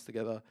sharing a house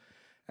together,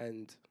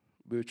 and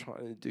we were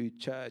trying to do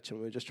church, and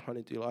we were just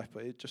trying to do life,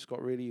 but it just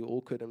got really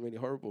awkward and really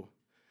horrible.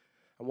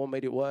 And what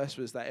made it worse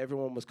was that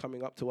everyone was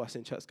coming up to us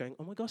in church going,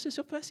 oh my gosh, it's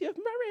your first year of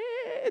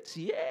marriage.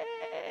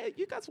 Yeah,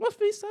 you guys must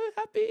be so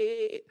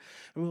happy.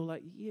 And we were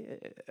like, yeah.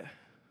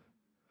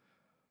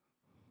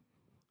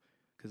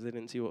 Because they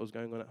didn't see what was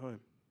going on at home.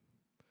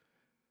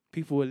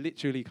 People were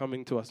literally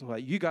coming to us and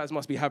like, you guys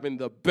must be having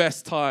the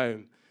best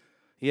time.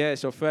 Yeah,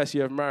 it's your first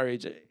year of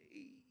marriage.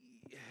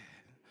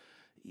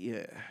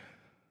 Yeah.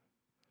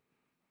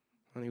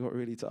 And it got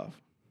really tough.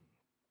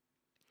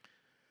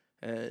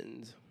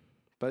 And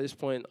by this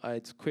point,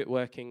 I'd quit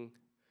working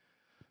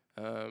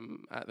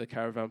at the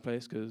caravan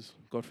place because,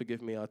 God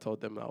forgive me, I told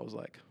them that I was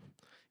like,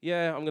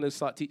 yeah, I'm going to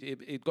start teaching.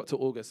 It got to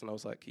August, and I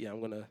was like, yeah, I'm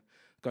going to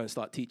go and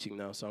start teaching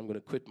now, so I'm going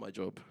to quit my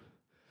job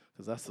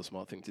because that's the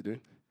smart thing to do.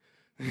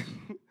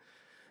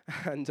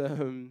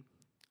 And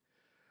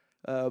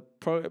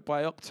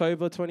by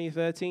October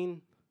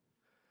 2013,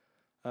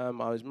 I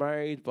was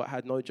married but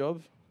had no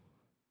job,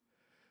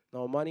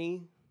 no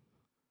money.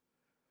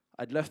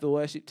 I'd left the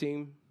worship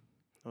team.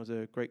 That was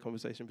a great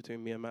conversation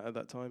between me and Matt at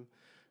that time.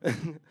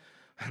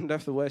 I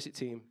left the worship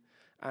team,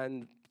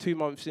 And 2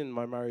 months in,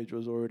 my marriage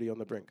was already on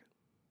the brink.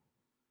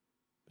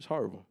 It's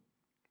horrible.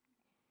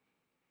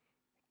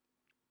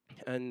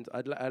 And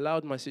I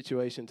allowed my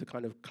situation to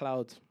kind of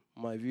cloud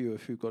my view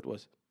of who God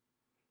was,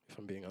 if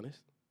I'm being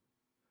honest.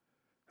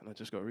 And I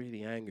just got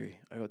really angry.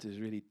 I got to this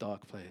really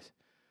dark place.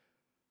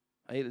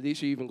 I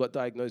literally even got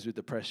diagnosed with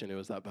depression. It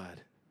was that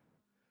bad.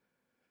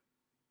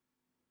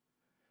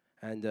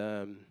 And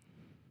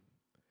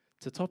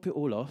to top it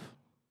all off,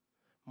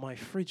 my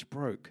fridge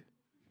broke.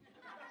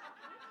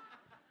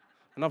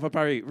 Another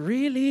Barry,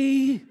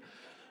 really?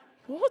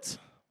 What?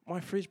 My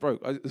fridge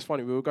broke. It's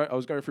funny, I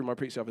was going through my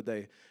preach the other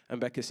day,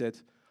 and Becca said,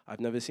 I've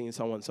never seen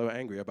someone so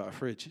angry about a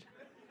fridge.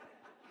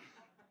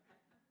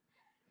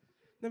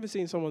 Never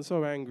seen someone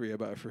so angry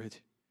about a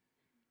fridge.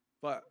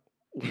 But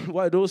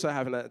what had also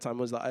happened at the time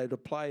was that I had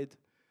applied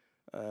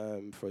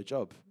for a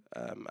job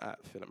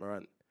at Philip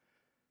Morant.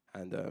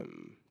 And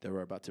they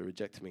were about to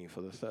reject me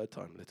for the 3rd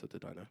time, little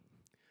did I know.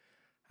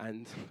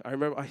 And I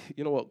remember,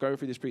 going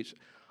through this preach,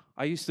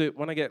 I used to,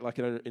 when I get like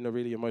in a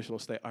really emotional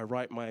state, I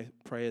write my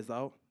prayers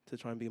out to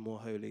try and be more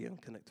holy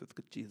and connect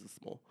with Jesus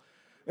more.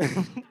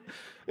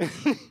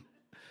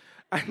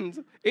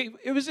 And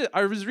it was just,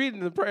 I was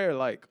reading the prayer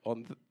like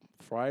on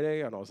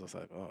Friday, and I was just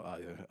like,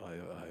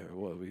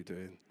 what are we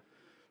doing?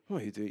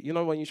 What are you doing? You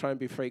know when you try and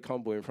be fake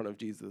humble in front of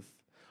Jesus?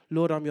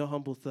 Lord, I'm your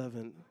humble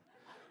servant.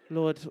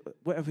 Lord,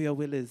 whatever your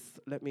will is,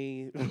 let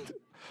me,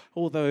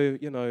 although,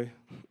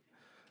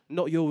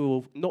 not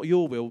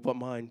your will, but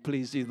mine,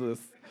 please, Jesus.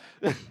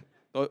 It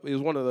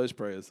was one of those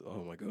prayers.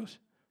 Oh my gosh,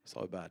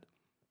 so bad.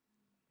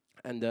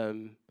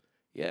 And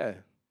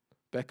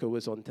Becca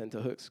was on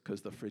tenterhooks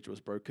because the fridge was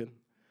broken,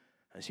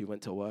 and she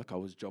went to work. I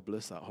was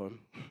jobless at home,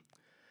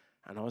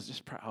 and I was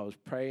just I was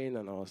praying,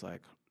 and I was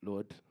like,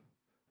 Lord,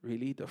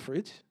 really, the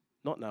fridge?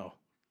 Not now.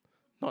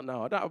 I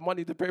don't have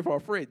money to pay for a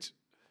fridge.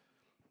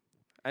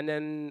 And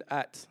then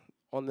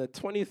on the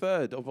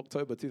 23rd of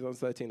October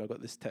 2013, I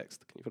got this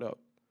text. Can you put it up?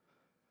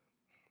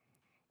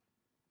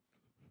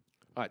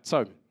 All right,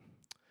 so,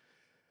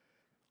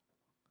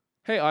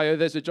 hey, Io,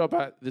 there's a job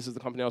this is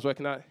the company I was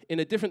working at, in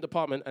a different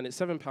department, and it's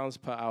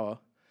 £7 per hour.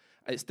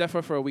 It's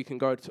definitely for a week and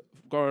go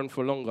on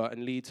for longer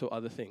and lead to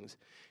other things.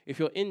 If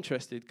you're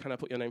interested, can I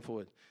put your name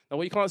forward? Now,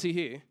 what you can't see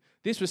here,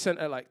 this was sent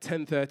at like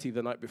 10:30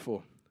 the night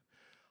before.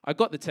 I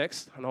got the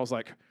text, and I was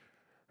like,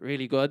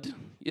 really good.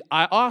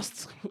 I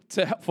asked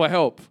for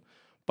help,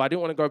 but I didn't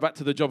want to go back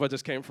to the job I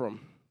just came from.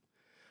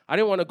 I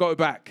didn't want to go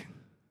back.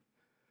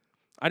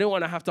 I didn't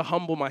want to have to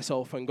humble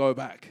myself and go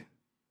back.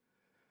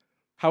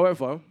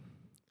 However,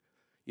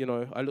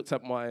 I looked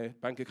at my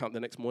bank account the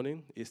next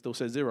morning. It still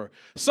says 0.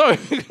 So,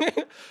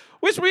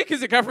 which week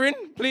is it, Catherine?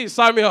 Please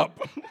sign me up.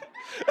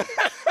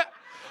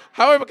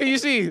 However, can you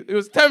see? It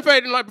was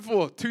 10:30 the night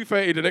before,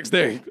 2:30 the next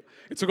day.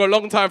 It took a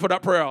long time for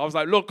that prayer. I was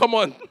like, Lord, come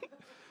on.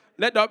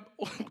 Let that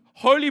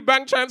holy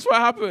bank transfer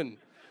happen.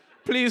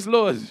 Please,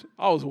 Lord.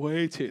 I was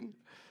waiting.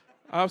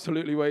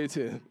 Absolutely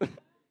waiting.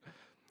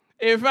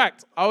 In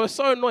fact, I was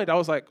so annoyed. I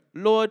was like,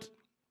 Lord,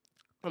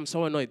 I'm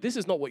so annoyed. This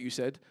is not what you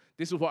said.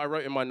 This is what I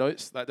wrote in my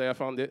notes that day I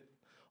found it.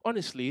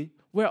 Honestly,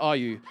 where are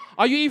you?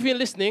 Are you even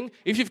listening?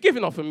 If you've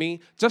given up on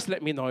me, just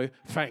let me know.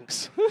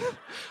 Thanks.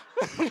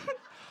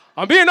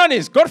 I'm being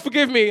honest. God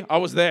forgive me. I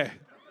was there.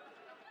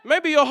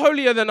 Maybe you're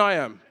holier than I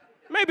am.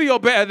 Maybe you're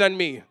better than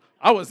me.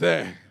 I was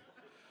there.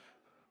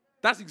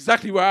 That's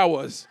exactly where I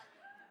was.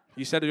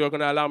 You said that you're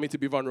going to allow me to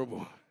be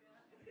vulnerable.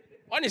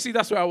 Honestly,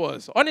 that's where I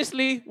was.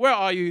 Honestly, where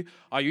are you?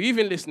 Are you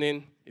even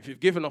listening? If you've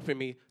given up on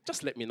me,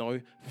 just let me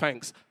know.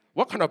 Thanks.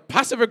 What kind of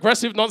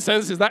passive-aggressive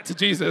nonsense is that to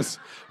Jesus?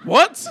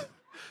 What?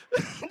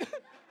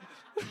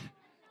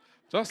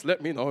 Just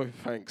let me know.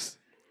 Thanks.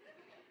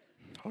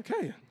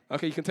 Okay,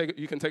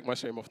 you can take my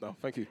shame off now.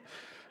 Thank you.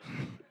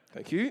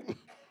 Thank you.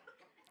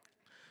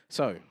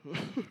 So,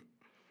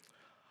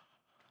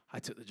 I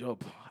took the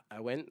job. I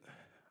went.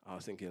 I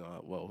was thinking,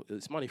 well,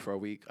 it's money for a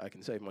week. I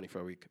can save money for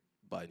a week,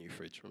 buy a new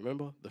fridge.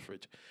 Remember? The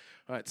fridge.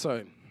 All right,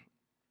 so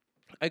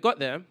I got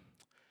there,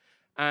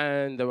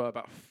 and there were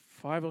about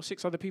 5 or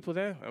 6 other people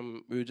there,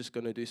 and we were just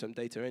going to do some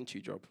data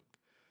entry job.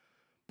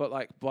 But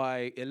like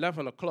by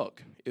 11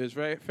 o'clock, it was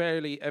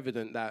fairly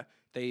evident that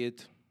they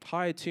had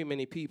hired too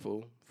many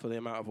people for the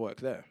amount of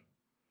work there.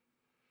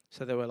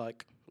 So they were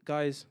like,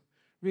 guys,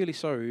 really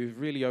sorry, we've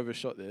really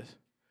overshot this.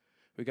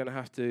 We're going to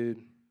have to,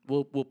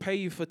 we'll pay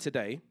you for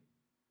today,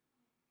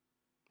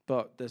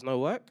 but there's no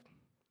work,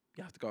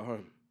 you have to go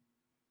home.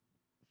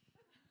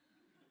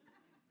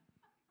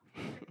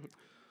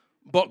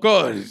 But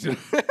God.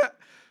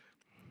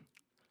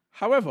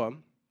 However,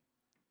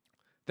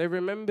 they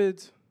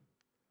remembered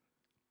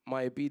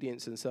my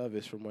obedience and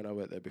service from when I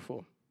worked there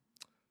before.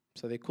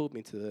 So they called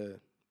me to the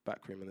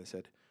back room and they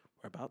said,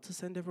 we're about to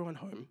send everyone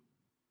home.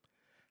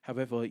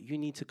 However, you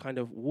need to kind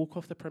of walk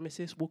off the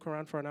premises, walk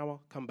around for an hour,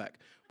 come back.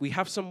 We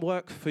have some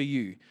work for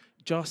you,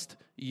 just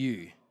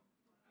you.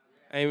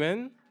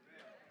 Amen?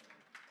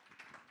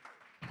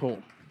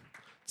 Cool.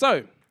 So,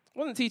 I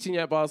wasn't teaching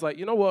yet, but I was like,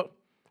 you know what?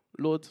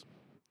 Lord,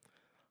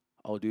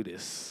 I'll do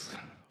this.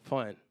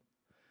 Fine.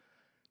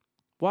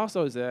 whilst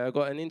I was there, I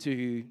got an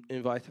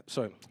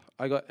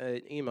I got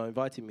an email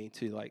inviting me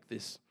to like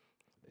this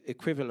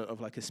equivalent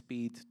of like a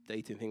speed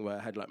dating thing where I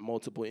had like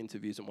multiple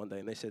interviews in one day,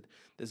 and they said,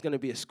 there's going to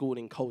be a school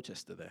in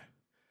Colchester there.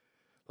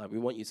 Like, we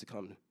want you to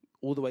come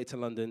all the way to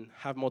London,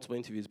 have multiple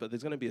interviews, but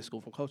there's going to be a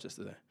school from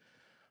Colchester there.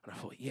 And I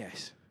thought,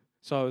 yes.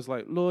 So I was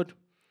like, Lord,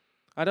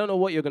 I don't know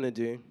what you're going to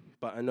do,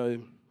 but I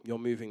know you're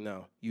moving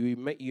now. You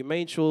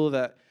made sure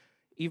that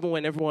even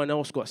when everyone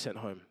else got sent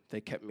home,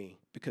 they kept me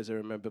because they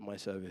remembered my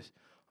service.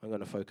 I'm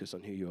going to focus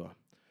on who you are.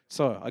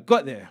 So I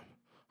got there.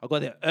 I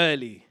got there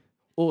early.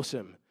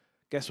 Awesome.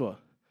 Guess what?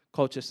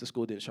 Colchester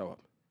School didn't show up.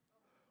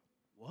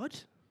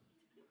 What?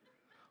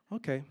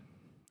 Okay.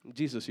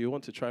 Jesus, you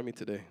want to try me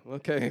today?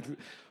 Okay.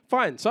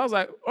 Fine. So I was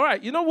like, all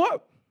right, you know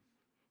what?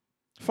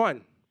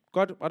 Fine.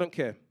 God, I don't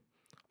care.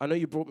 I know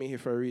you brought me here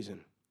for a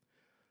reason.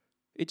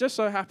 It just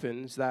so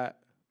happens that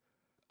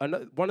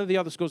one of the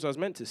other schools I was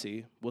meant to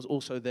see was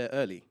also there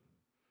early.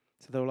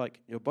 So they were like,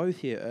 you're both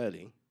here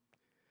early.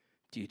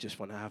 Do you just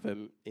want to have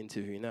an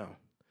interview now?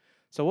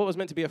 So what was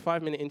meant to be a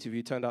 5-minute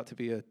interview turned out to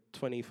be a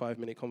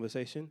 25-minute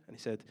conversation. And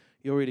he said,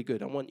 you're really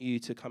good. I want you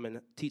to come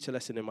and teach a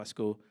lesson in my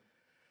school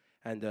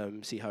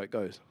and see how it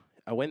goes.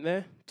 I went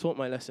there, taught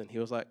my lesson. He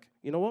was like,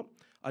 you know what?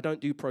 I don't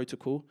do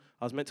protocol.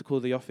 I was meant to call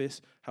the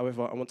office.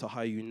 However, I want to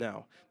hire you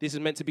now. This is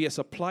meant to be a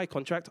supply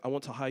contract. I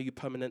want to hire you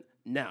permanent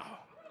now.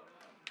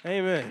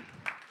 Amen.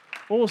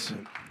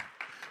 Awesome.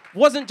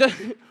 Wasn't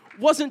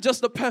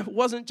just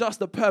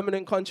a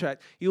permanent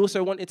contract. He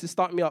also wanted to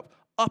start me up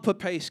upper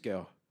pay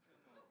scale.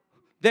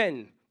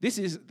 Then this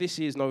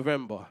is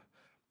November.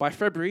 By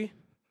February,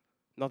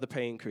 another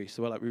pay increase.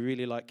 So we're like, we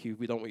really like you.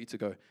 We don't want you to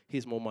go.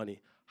 Here's more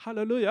money.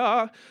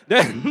 Hallelujah.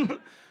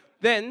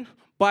 So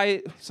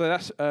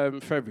that's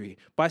February.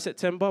 By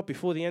September,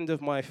 before the end of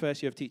my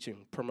first year of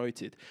teaching,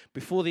 promoted.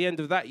 Before the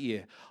end of that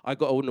year, I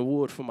got an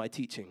award for my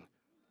teaching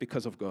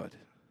because of God.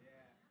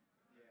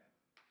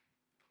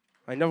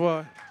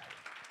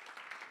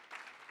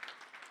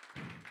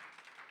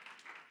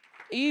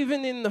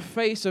 Even in the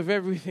face of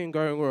everything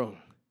going wrong,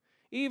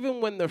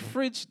 even when the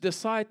fridge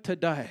decided to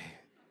die,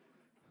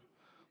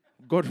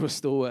 God was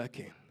still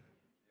working.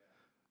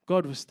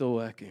 God was still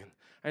working.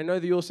 I know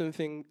the awesome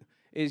thing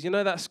is, you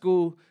know that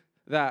school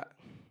that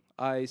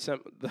I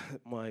sent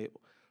my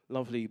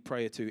lovely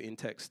prayer to in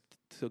text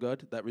to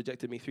God that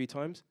rejected me 3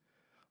 times?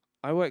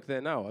 I work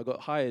there now. I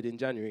got hired in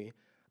January,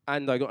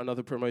 and I got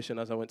another promotion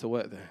as I went to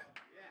work there.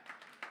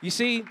 You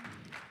see,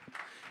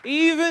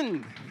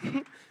 even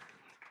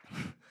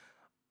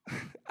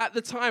at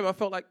the time, I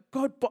felt like,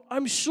 God, but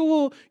I'm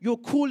sure you're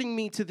calling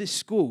me to this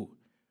school.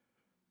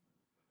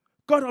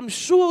 God, I'm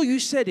sure you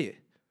said it.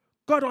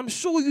 God, I'm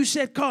sure you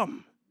said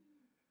come.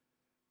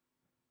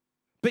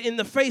 But in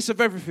the face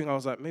of everything, I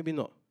was like, maybe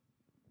not.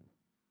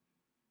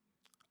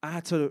 I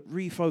had to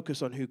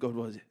refocus on who God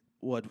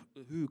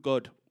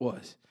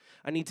was.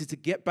 I needed to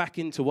get back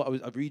into what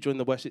I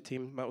rejoined the worship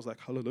team. Matt was like,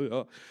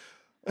 hallelujah.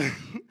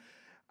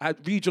 I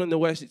rejoined the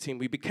worship team.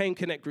 We became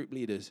Connect group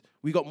leaders.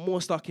 We got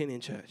more stuck in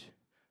church.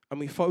 And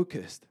we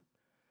focused.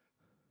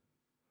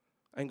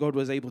 And God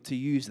was able to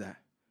use that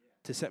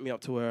to set me up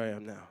to where I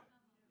am now.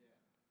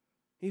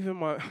 Even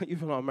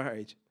our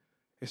marriage.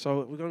 So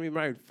we're going to be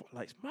married,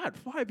 like, it's mad,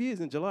 5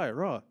 years in July,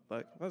 rah.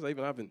 Like, how does that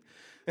even happen?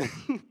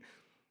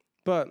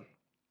 But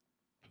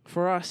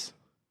for us,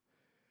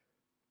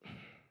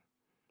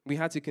 we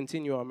had to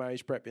continue our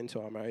marriage prep into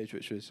our marriage,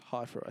 which was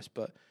hard for us.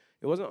 But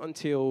it wasn't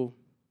until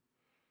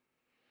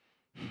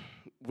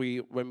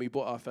when we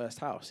bought our first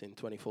house in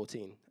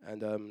 2014,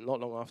 and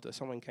not long after,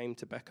 someone came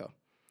to Becca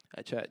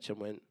at church and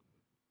went,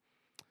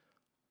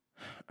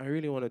 I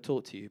really want to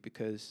talk to you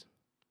because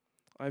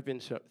I've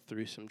been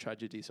through some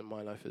tragedies in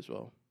my life as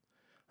well.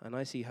 And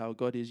I see how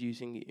God is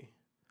using you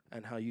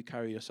and how you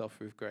carry yourself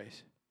with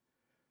grace.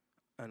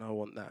 And I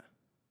want that.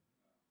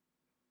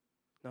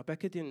 Now,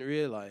 Becca didn't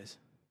realize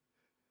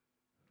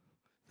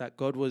that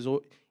God was,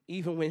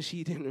 even when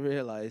she didn't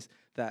realize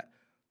that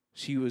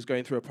she was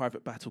going through a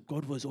private battle,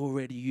 God was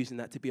already using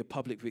that to be a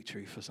public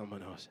victory for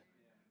someone else.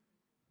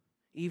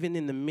 Even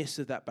in the midst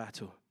of that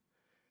battle.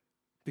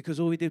 Because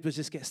all we did was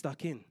just get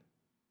stuck in.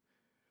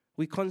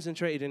 We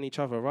concentrated on each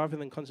other rather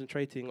than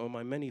concentrating on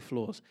my many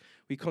flaws.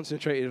 We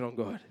concentrated on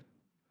God.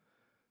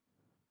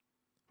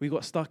 We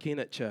got stuck in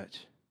at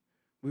church.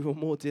 We were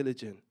more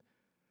diligent.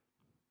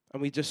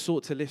 And we just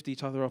sought to lift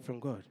each other up from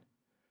God.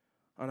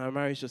 And our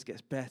marriage just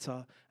gets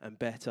better and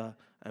better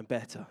and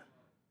better.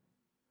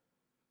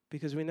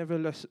 Because we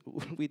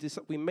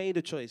made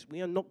a choice.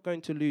 We are not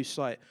going to lose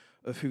sight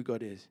of who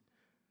God is.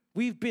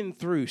 We've been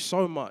through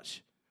so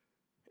much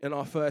in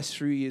our first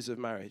 3 years of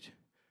marriage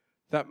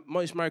that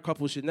most married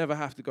couples should never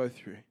have to go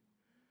through.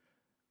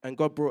 And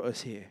God brought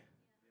us here.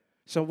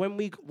 So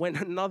when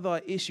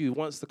another issue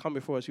wants to come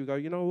before us, we go,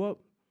 you know what?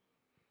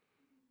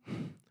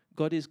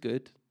 God is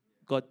good.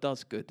 God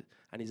does good.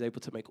 And he's able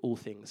to make all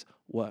things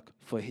work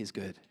for his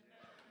good.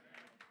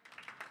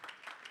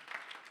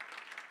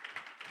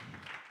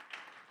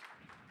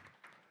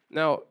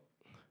 Now,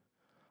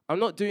 I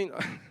don't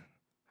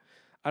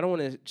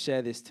want to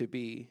share this to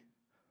be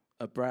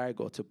a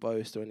brag or to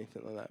boast or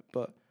anything like that,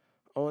 but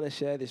I want to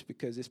share this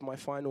because it's my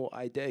final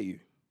I dare you.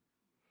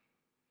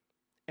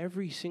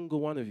 Every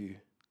single one of you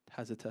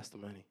has a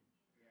testimony.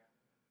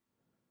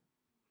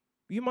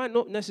 You might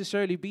not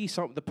necessarily be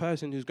the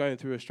person who's going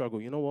through a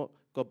struggle. You know what?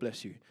 God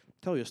bless you.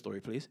 Tell your story,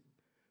 please.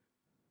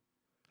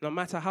 No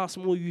matter how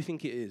small you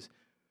think it is.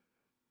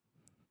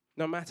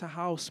 No matter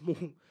how small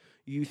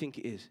you think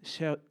it is.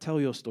 Tell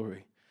your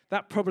story.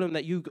 That problem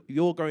that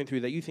you're going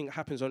through that you think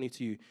happens only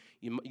to you,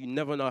 you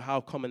never know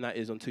how common that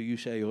is until you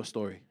share your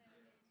story.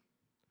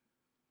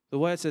 The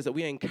word says that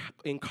we are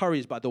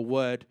encouraged by the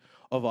word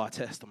of our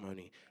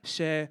testimony.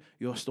 Share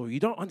your story. You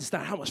don't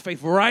understand how much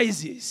faith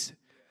rises.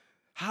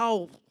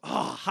 How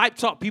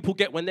hyped up people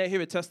get when they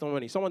hear a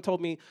testimony. Someone told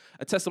me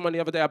a testimony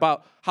the other day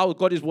about how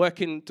God is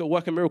working to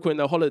work a miracle in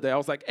their holiday. I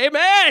was like,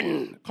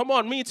 amen. Come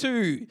on, me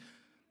too.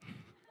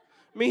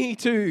 Me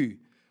too.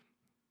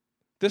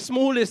 The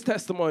smallest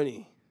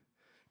testimony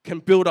can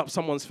build up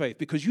someone's faith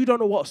because you don't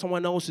know what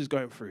someone else is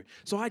going through.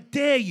 So I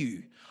dare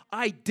you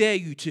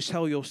to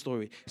tell your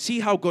story.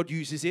 See how God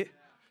uses it.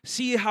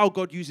 See how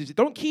God uses it.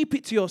 Don't keep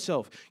it to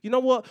yourself. You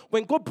know what?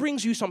 When God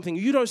brings you something,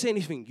 you don't say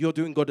anything. You're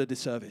doing God a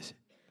disservice.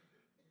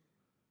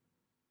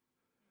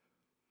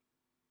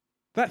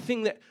 That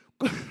thing that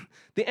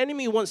the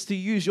enemy wants to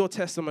use your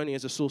testimony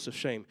as a source of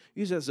shame.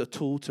 Use it as a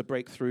tool to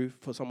break through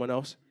for someone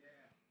else.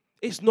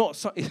 It's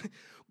not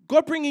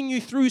God bringing you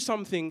through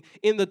something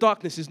in the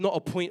darkness is not a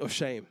point of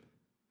shame.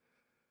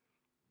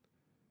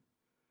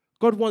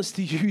 God wants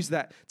to use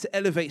that to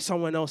elevate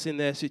someone else in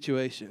their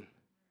situation.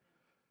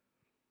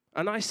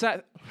 And I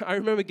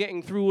remember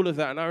getting through all of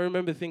that, and I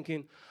remember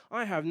thinking,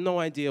 I have no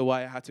idea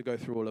why I had to go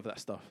through all of that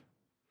stuff.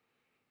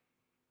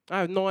 I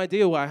have no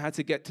idea why I had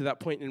to get to that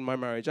point in my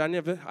marriage. I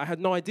had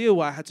no idea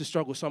why I had to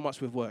struggle so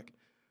much with work.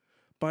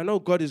 But I know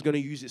God is going to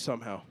use it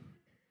somehow.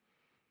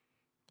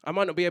 I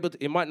might not be able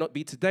to, it might not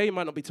be today, it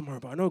might not be tomorrow,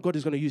 but I know God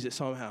is going to use it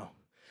somehow.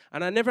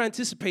 And I never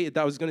anticipated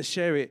that I was going to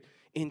share it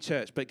in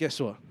church, but guess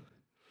what?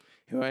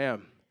 Here I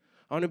am.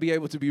 I want to be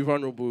able to be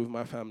vulnerable with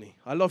my family.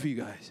 I love you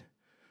guys.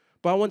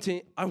 But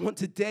I want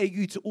to dare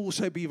you to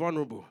also be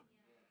vulnerable.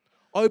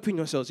 Open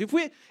yourselves. If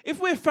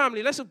we're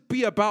family, let's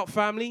be about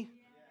family.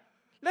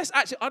 Let's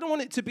actually, I don't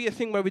want it to be a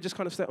thing where we just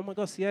kind of say, oh my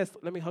gosh, yes,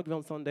 let me hug you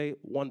on Sunday.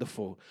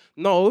 Wonderful.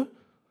 No.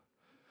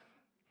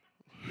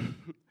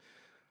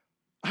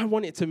 I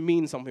want it to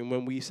mean something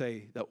when we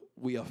say that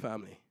we are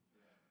family.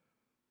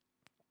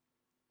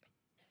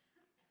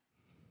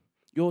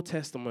 Your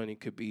testimony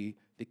could be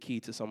the key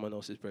to someone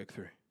else's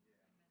breakthrough.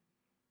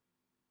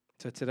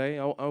 So today,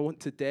 I want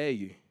to dare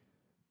you.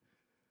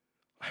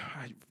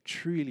 I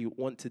truly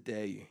want to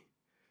dare you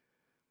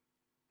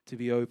to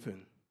be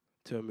open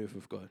to a move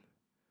of God.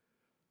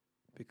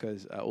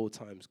 Because at all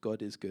times,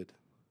 God is good.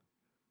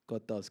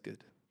 God does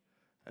good.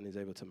 And is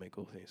able to make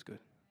all things good.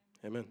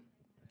 Amen.